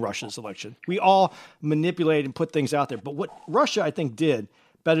 including Russia's election. We all manipulate and put things out there. But what Russia, I think, did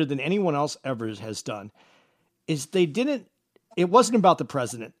better than anyone else ever has done is it wasn't about the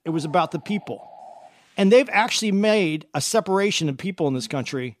president. It was about the people. And they've actually made a separation of people in this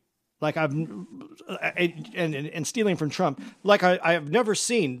country like and stealing from Trump, like I have never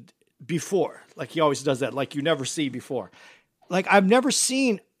seen before. Like he always does that, like you never see before. Like, I've never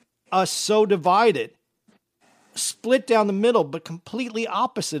seen us so divided, split down the middle, but completely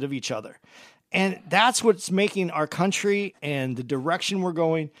opposite of each other. And that's what's making our country and the direction we're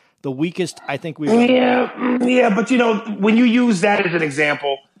going the weakest I think we've ever been. Yeah, but when you use that as an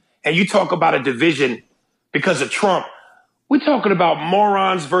example and you talk about a division because of Trump, we're talking about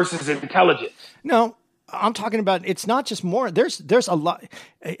morons versus intelligence. No, I'm talking about, it's not just more. There's a lot.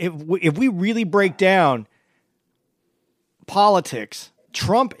 If we really break down politics,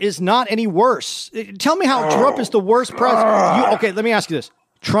 Trump is not any worse. Tell me how Trump is the worst president. Okay, let me ask you this.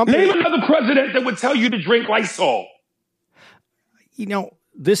 Name another president that would tell you to drink Lysol.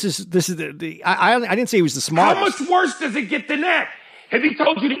 This is I didn't say he was the smartest. How much worse does it get than that? Have he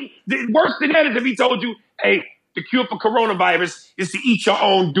told you worse than that is if he told you, hey, the cure for coronavirus is to eat your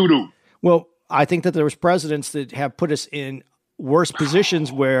own doo-doo. Well, I think that there was presidents that have put us in worse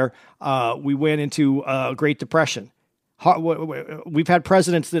positions where we went into a Great Depression. We've had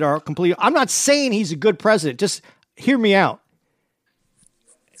presidents that are completely. I'm not saying he's a good president. Just hear me out.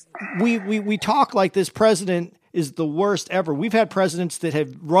 We talk like this president is the worst ever. We've had presidents that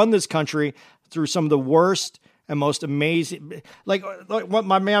have run this country through some of the worst and most amazing, like what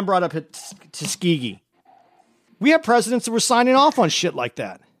my man brought up at Tuskegee. We have presidents that were signing off on shit like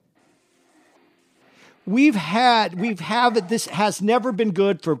that. This has never been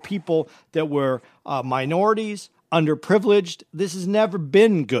good for people that were minorities, underprivileged. This has never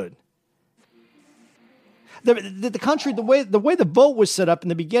been good. The country, the way the vote was set up in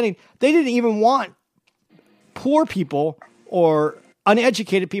the beginning, they didn't even want poor people or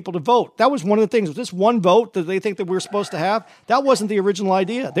uneducated people to vote. That was one of the things. This one vote that they think that we're supposed to have, that wasn't the original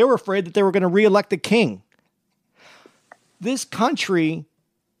idea. They were afraid that they were going to reelect the king. This country,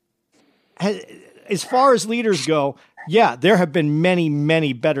 as far as leaders go, yeah, there have been many,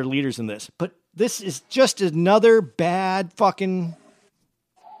 many better leaders than this. But this is just another bad fucking...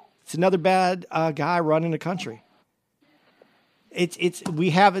 It's another bad guy running the country. We're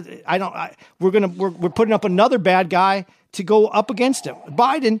putting up another bad guy to go up against him.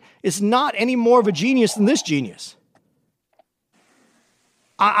 Biden is not any more of a genius than this genius.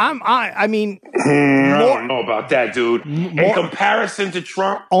 I mean, I don't know about that, dude. In comparison to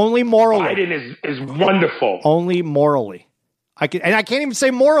Trump, only morally. Biden is wonderful. Only morally. I can't even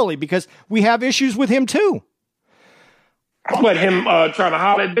say morally because we have issues with him too. What, him trying to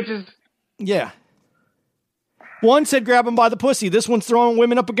holler at bitches? Yeah. One said grab him by the pussy. This one's throwing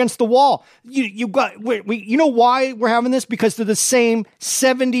women up against the wall. You know why we're having this? Because they're the same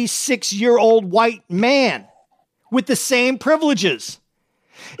 76-year-old white man with the same privileges.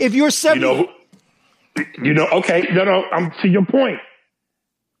 If you're 70, okay, no, I'm to your point.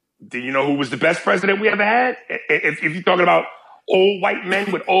 Do you know who was the best president we ever had? If you're talking about old white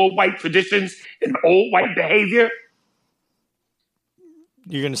men with old white traditions and old white behavior,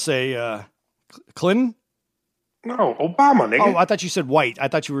 you're gonna say Clinton? No, Obama, nigga. Oh, I thought you said white. I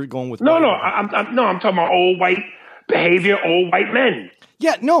thought you were going with no, white. no. I'm talking about old white behavior, old white men.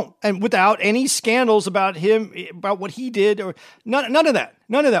 Yeah, no, and without any scandals about him, about what he did, or none of that.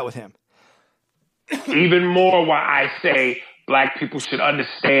 None of that with him. Even more why I say black people should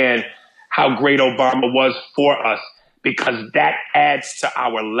understand how great Obama was for us, because that adds to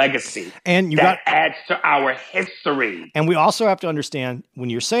our legacy. And adds to our history. And we also have to understand, when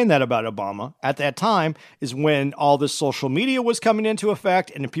you're saying that about Obama, at that time is when all this social media was coming into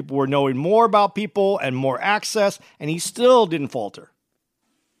effect and people were knowing more about people and more access, and he still didn't falter.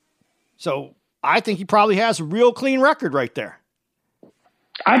 So I think he probably has a real clean record right there.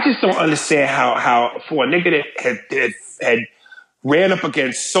 I just don't understand how for a nigga that had ran up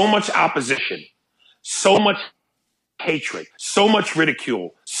against so much opposition, so much hatred, so much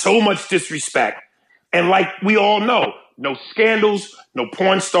ridicule, so much disrespect, and like we all know, no scandals, no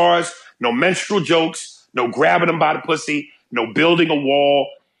porn stars, no menstrual jokes, no grabbing them by the pussy, no building a wall,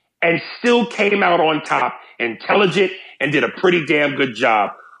 and still came out on top, intelligent, and did a pretty damn good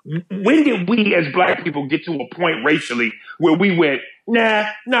job. When did we as black people get to a point racially where we went, nah,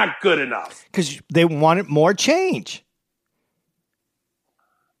 not good enough? Because they wanted more change.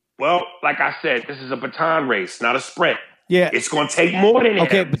 Well, like I said, this is a baton race, not a sprint. Yeah. It's going to take more than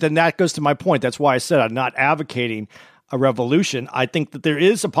Okay, him. but then that goes to my point. That's why I said I'm not advocating a revolution. I think that there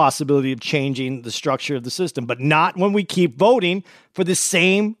is a possibility of changing the structure of the system, but not when we keep voting for the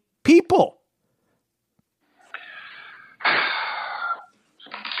same people.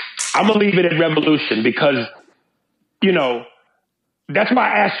 I'm going to leave it at revolution because, that's why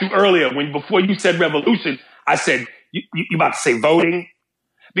I asked you earlier before you said revolution, I said, you about to say voting?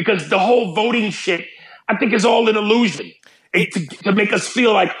 Because the whole voting shit, I think, is all an illusion to make us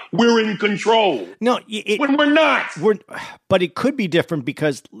feel like we're in control. No, when we're not. But it could be different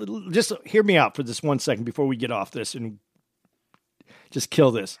because, just hear me out for this 1 second before we get off this and just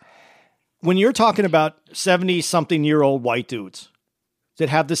kill this. When you're talking about 70-something-year-old white dudes that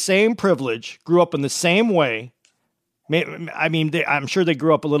have the same privilege, grew up in the same way, I mean, I'm sure they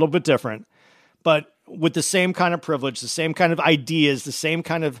grew up a little bit different, but with the same kind of privilege, the same kind of ideas, the same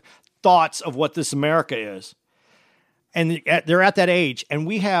kind of thoughts of what this America is. And they're at that age. And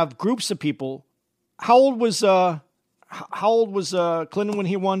we have groups of people. How old was Clinton when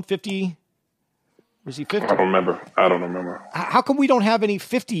he won? 50? Was he 50? I don't remember. How come we don't have any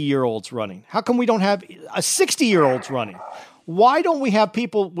 50-year-olds running? How come we don't have 60-year-olds running? Why don't we have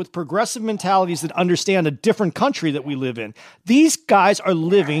people with progressive mentalities that understand a different country that we live in? These guys are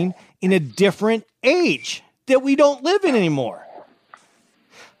living in a different age that we don't live in anymore.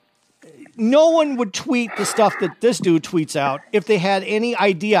 No one would tweet the stuff that this dude tweets out if they had any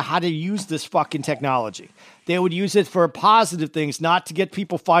idea how to use this fucking technology. They would use it for positive things, not to get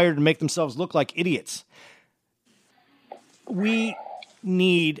people fired and make themselves look like idiots. We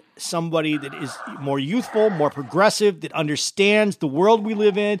need somebody that is more youthful, more progressive, that understands the world we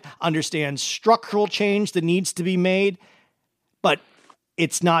live in, understands structural change that needs to be made. But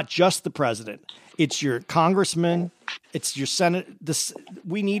it's not just the president. It's your congressman. It's your Senate.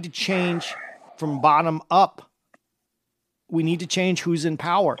 We need to change from bottom up. We need to change who's in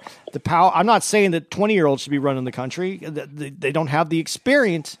power. I'm not saying that 20-year-olds should be running the country. They don't have the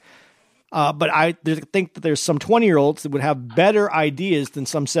experience. But I think that there's some 20-year-olds that would have better ideas than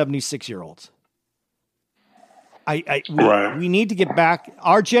some 76-year-olds. We need to get back.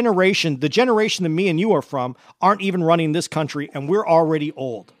 Our generation, the generation that me and you are from, aren't even running this country, and we're already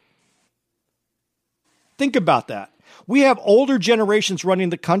old. Think about that. We have older generations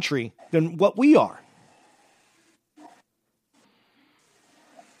running the country than what we are.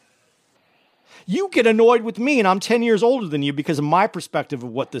 You get annoyed with me, and I'm 10 years older than you because of my perspective of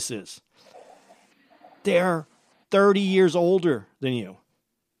what this is. They're 30 years older than you.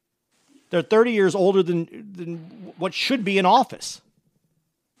 They're 30 years older than what should be in office.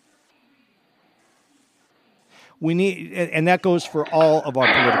 We need, and that goes for all of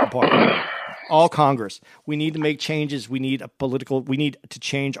our political parties, all Congress. We need to make changes. We need to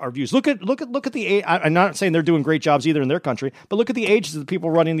change our views. Look at the, I'm not saying they're doing great jobs either in their country, but look at the ages of the people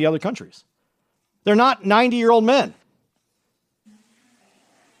running the other countries. They're not 90-year-old men.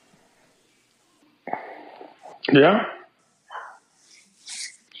 Yeah.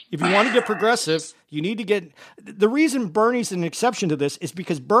 If you want to get progressive, you need to get... The reason Bernie's an exception to this is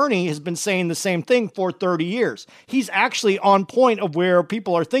because Bernie has been saying the same thing for 30 years. He's actually on point of where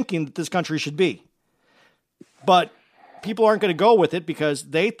people are thinking that this country should be. But people aren't going to go with it because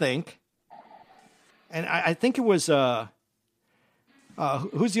they think... And I think it was...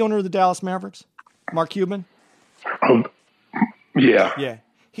 who's the owner of the Dallas Mavericks? Mark Cuban? Yeah. Yeah.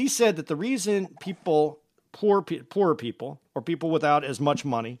 He said that the reason people... poorer people or people without as much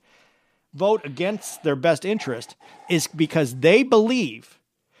money vote against their best interest is because they believe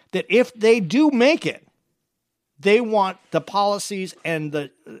that if they do make it, they want the policies and the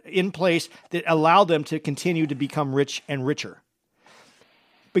in place that allow them to continue to become rich and richer.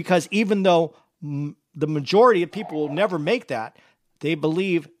 Because even though the majority of people will never make that, they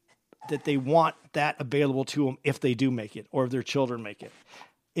believe that they want that available to them if they do make it or if their children make it,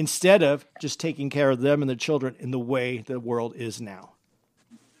 instead of just taking care of them and their children in the way the world is now.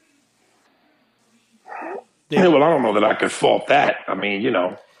 Yeah, well, I don't know that I could fault that. I mean,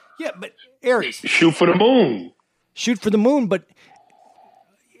 Yeah, but Aries. Shoot for the moon. Shoot for the moon, but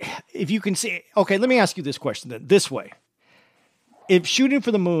if you can see... Okay, let me ask you this question then, this way. If shooting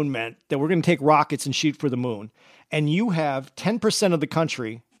for the moon meant that we're going to take rockets and shoot for the moon, and you have 10% of the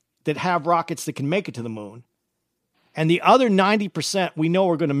country that have rockets that can make it to the moon, and the other 90% we know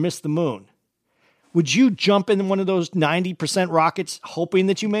are going to miss the moon, would you jump in one of those 90% rockets hoping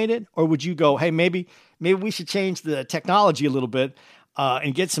that you made it? Or would you go, hey, maybe we should change the technology a little bit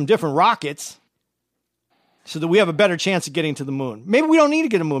and get some different rockets so that we have a better chance of getting to the moon? Maybe we don't need to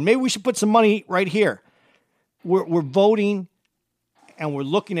get to the moon. Maybe we should put some money right here. We're voting and we're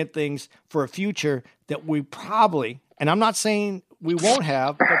looking at things for a future that we probably, and I'm not saying we won't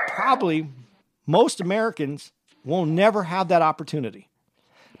have, but probably most Americans will never have that opportunity.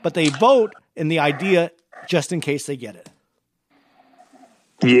 But they vote in the idea just in case they get it.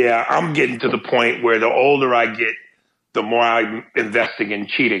 Yeah, I'm getting to the point where the older I get, the more I'm investing in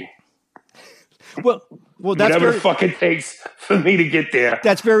cheating. Well, that's whatever the fuck it takes for me to get there.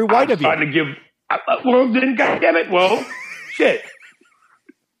 That's very white of you. I'm starting to give. Well, then, goddamn it. Well, shit.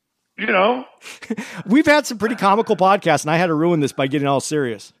 We've had some pretty comical podcasts, and I had to ruin this by getting all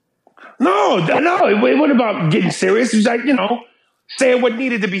serious. No, it wasn't about getting serious. It was like, saying what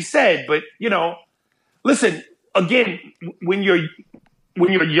needed to be said. But, listen, again, when you're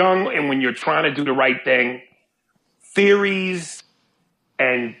young and when you're trying to do the right thing, theories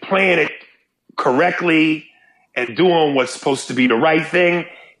and playing it correctly and doing what's supposed to be the right thing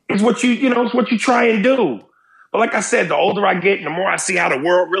is what it's what you try and do. But like I said, the older I get and the more I see how the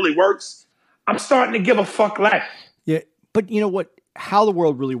world really works, I'm starting to give a fuck less. Yeah, but you know what? How the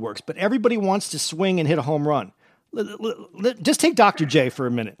world really works. But everybody wants to swing and hit a home run. Just take Dr. J for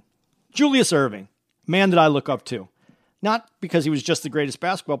a minute. Julius Erving, man that I look up to. Not because he was just the greatest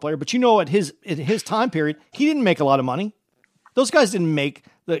basketball player, but at his time period, he didn't make a lot of money. Those guys didn't make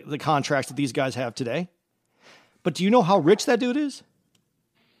the contracts that these guys have today. But do you know how rich that dude is?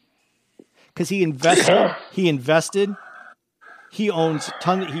 Because he invested. He owns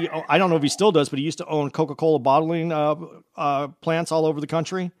I don't know if he still does, but he used to own Coca-Cola bottling plants all over the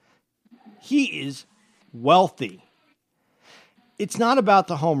country. He is wealthy. It's not about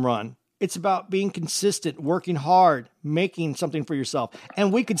the home run. It's about being consistent, working hard, making something for yourself.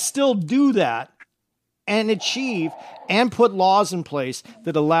 And we could still do that and achieve and put laws in place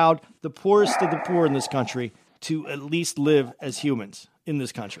that allowed the poorest of the poor in this country to at least live as humans in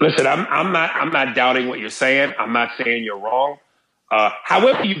this country. Listen, I'm not doubting what you're saying. I'm not saying you're wrong.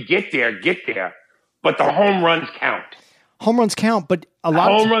 However you get there. But the home runs count. Home runs count, but a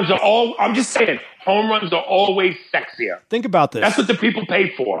lot of runs are all. I'm just saying, home runs are always sexier. Think about this. That's what the people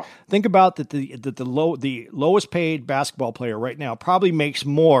pay for. Think about that. The lowest paid basketball player right now probably makes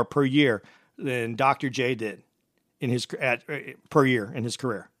more per year than Dr. J did per year in his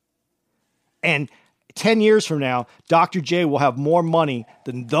career. And 10 years from now, Dr. J will have more money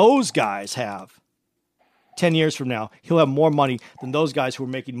than those guys have. 10 years from now, he'll have more money than those guys who are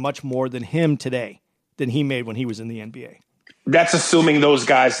making much more than him today than he made when he was in the NBA. That's assuming those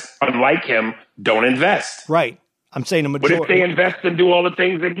guys, unlike him, don't invest. Right. I'm saying a majority. But if they invest and do all the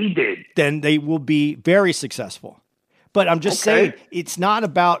things that he did, then they will be very successful. But I'm just saying, it's not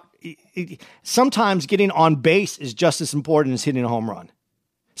about... sometimes getting on base is just as important as hitting a home run.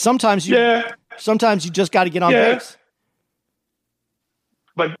 Sometimes you just got to get on base.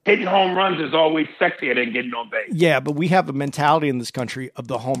 But hitting home runs is always sexier than getting on base. Yeah, but we have a mentality in this country of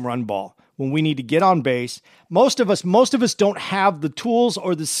the home run ball. When we need to get on base, most of us don't have the tools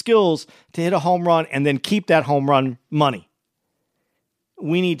or the skills to hit a home run and then keep that home run money.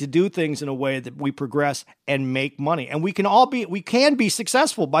 We need to do things in a way that we progress and make money. And we can be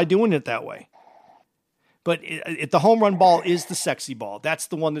successful by doing it that way. But the home run ball is the sexy ball. That's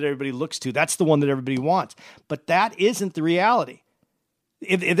the one that everybody looks to. That's the one that everybody wants. But that isn't the reality.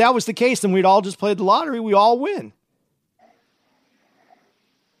 If that was the case, then we'd all just play the lottery. We all win.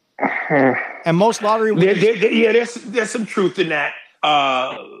 And most lottery winners... There's some truth in that.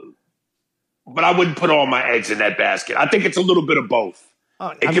 But I wouldn't put all my eggs in that basket. I think it's a little bit of both.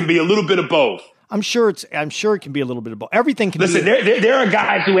 It can be a little bit of both. I'm sure it can be a little bit of both. Everything can Listen, there are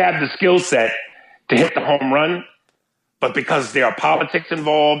guys who have the skill set to hit the home run, but because there are politics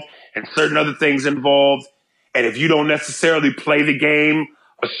involved and certain other things involved, and if you don't necessarily play the game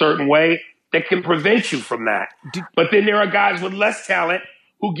a certain way, that can prevent you from that. But then there are guys with less talent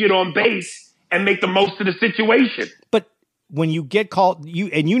who get on base and make the most of the situation. But when you get called,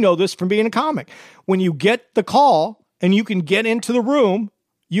 you know this from being a comic, when you get the call and you can get into the room,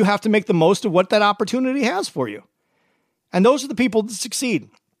 you have to make the most of what that opportunity has for you. And those are the people that succeed,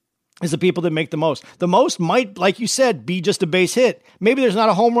 is the people that make the most. The most might, like you said, be just a base hit. Maybe there's not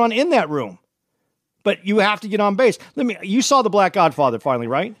a home run in that room, but you have to get on base. You saw The Black Godfather finally,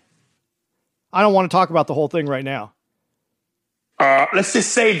 right? I don't want to talk about the whole thing right now. Let's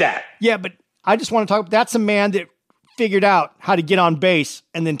just say that. Yeah, but I just want to talk. That's a man that figured out how to get on base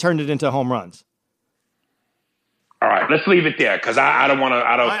and then turned it into home runs. All right, let's leave it there because I don't want to.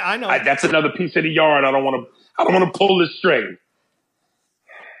 I know that's another piece of the yard. I don't want to pull this string.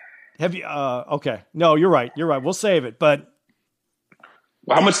 Have you? Okay, no, you're right. We'll save it. But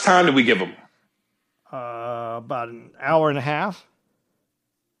how much time did we give him? About an hour and a half.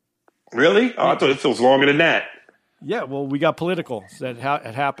 Really? Oh, I thought it was longer than that. Yeah, well, we got political. So it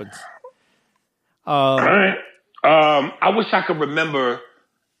happens. All right. I wish I could remember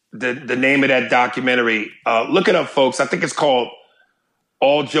the name of that documentary. Look it up, folks. I think it's called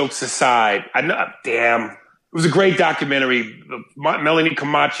All Jokes Aside. I know. Damn. It was a great documentary. Melanie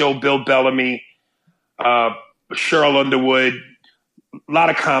Camacho, Bill Bellamy, Cheryl Underwood, a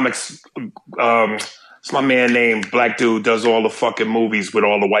lot of comics. It's my man named Black Dude does all the fucking movies with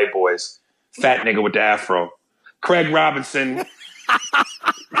all the white boys. Fat nigga with the afro. Craig Robinson.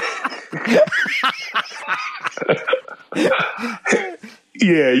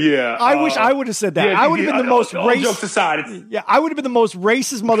 Yeah. I wish I would have said that. I would have been the most racist. Jokes aside. Yeah, I would have been the most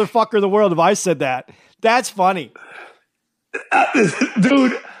racist motherfucker in the world if I said that. That's funny.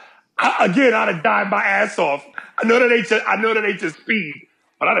 Dude, I'd have died my ass off. I know that ain't just speed,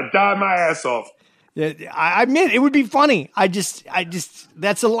 but I'd have died my ass off. Yeah, I admit it would be funny. I just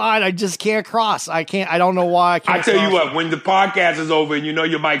that's a line I just can't cross. I don't know why I can't. I tell you what, when the podcast is over and you know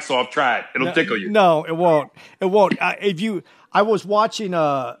your mic's off, try it. It'll tickle you. No, it won't. It won't. I was watching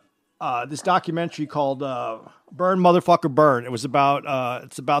this documentary called Burn Motherfucker Burn. It was about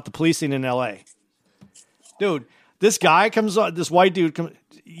it's about the policing in LA. Dude, this guy comes on, this white dude comes.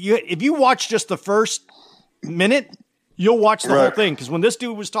 If you watch just the first minute, you'll watch the whole thing. Because when this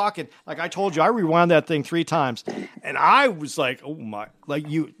dude was talking, like I told you, I rewound that thing 3 times. And I was like, oh my,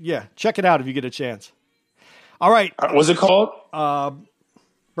 check it out if you get a chance. All right. What's it called?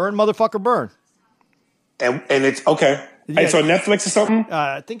 Burn Motherfucker Burn. And it's okay. Yeah, it's on Netflix or something?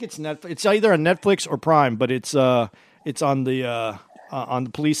 I think it's Netflix. It's either on Netflix or Prime, but it's on the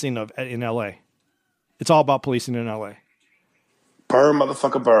policing in LA. It's all about policing in LA. Burn,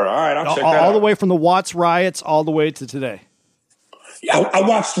 motherfucker, burn. All right, I'll check that out. All the way from the Watts riots all the way to today. Yeah, I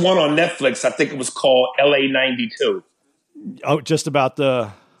watched one on Netflix. I think it was called LA 92. Oh, just about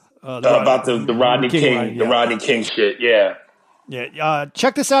the Rodney King, riot, the Rodney King shit. Yeah. Yeah.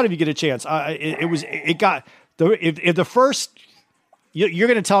 Check this out if you get a chance. If the first, you're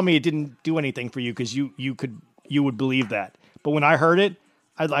going to tell me it didn't do anything for you because you would believe that. But when I heard it,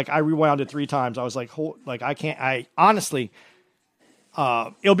 I rewound it 3 times. I was like, I honestly,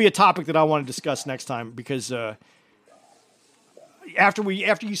 it'll be a topic that I want to discuss next time because after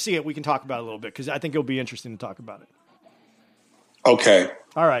you see it, we can talk about it a little bit because I think it'll be interesting to talk about it. Okay.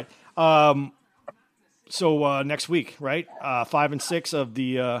 All right. So next week, right? 5 and 6 of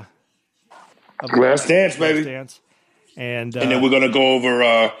the Last Dance, baby. Last Dance. And then we're gonna go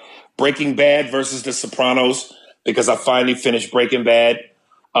over Breaking Bad versus The Sopranos because I finally finished Breaking Bad.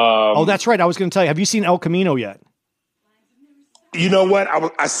 That's right. I was going to tell you. Have you seen El Camino yet? You know what?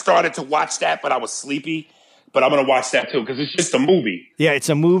 I started to watch that, but I was sleepy but I'm gonna watch that too because it's just a movie. Yeah, it's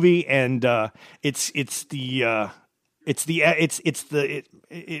a movie, and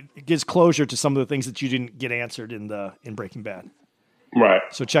it gives closure to some of the things that you didn't get answered in Breaking Bad. Right.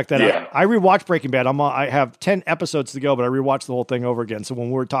 So check that out. I rewatched Breaking Bad. I have 10 episodes to go, but I rewatched the whole thing over again. So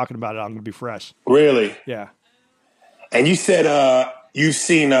when we're talking about it, I'm going to be fresh. Really? Yeah. And you said you've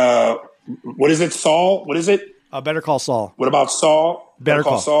seen what is it, Saul? What is it? Better Call Saul. What about Saul? Better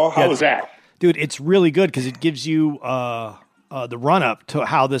Call Saul. How was that? Dude, it's really good because it gives you the run-up to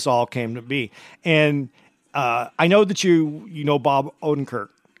how this all came to be. And I know that you know Bob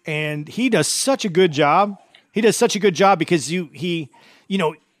Odenkirk, and he does such a good job. He does such a good job because the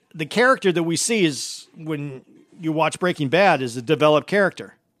character that we see is when you watch Breaking Bad is a developed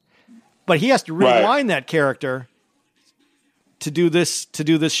character, but he has to rewind that character to do this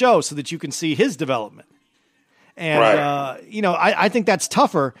show so that you can see his development. And I think that's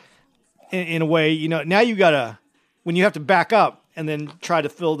tougher in a way. Now you gotta, when you have to back up and then try to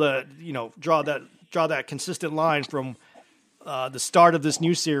fill draw that consistent line from the start of this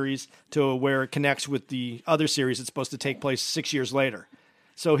new series to where it connects with the other series that's supposed to take place 6 years later.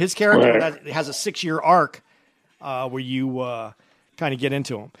 So his character that has a 6-year arc where you kind of get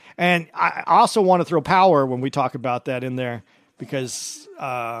into him. And I also want to throw Power when we talk about that in there because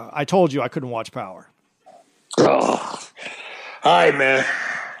I told you I couldn't watch Power. Oh. All right, man.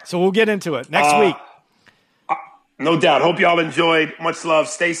 So we'll get into it next week. No doubt. Hope y'all enjoyed. Much love.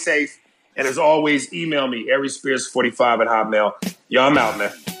 Stay safe. And as always, email me, AriesSpears45@hotmail. Yo, I'm out,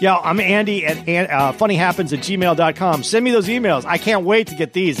 man. Yo, I'm Andy at funnyhappens@gmail.com. Send me those emails. I can't wait to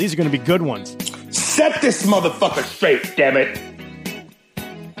get these. These are going to be good ones. Set this motherfucker straight, damn it.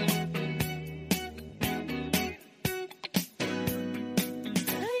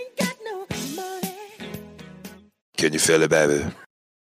 Can you feel it, baby?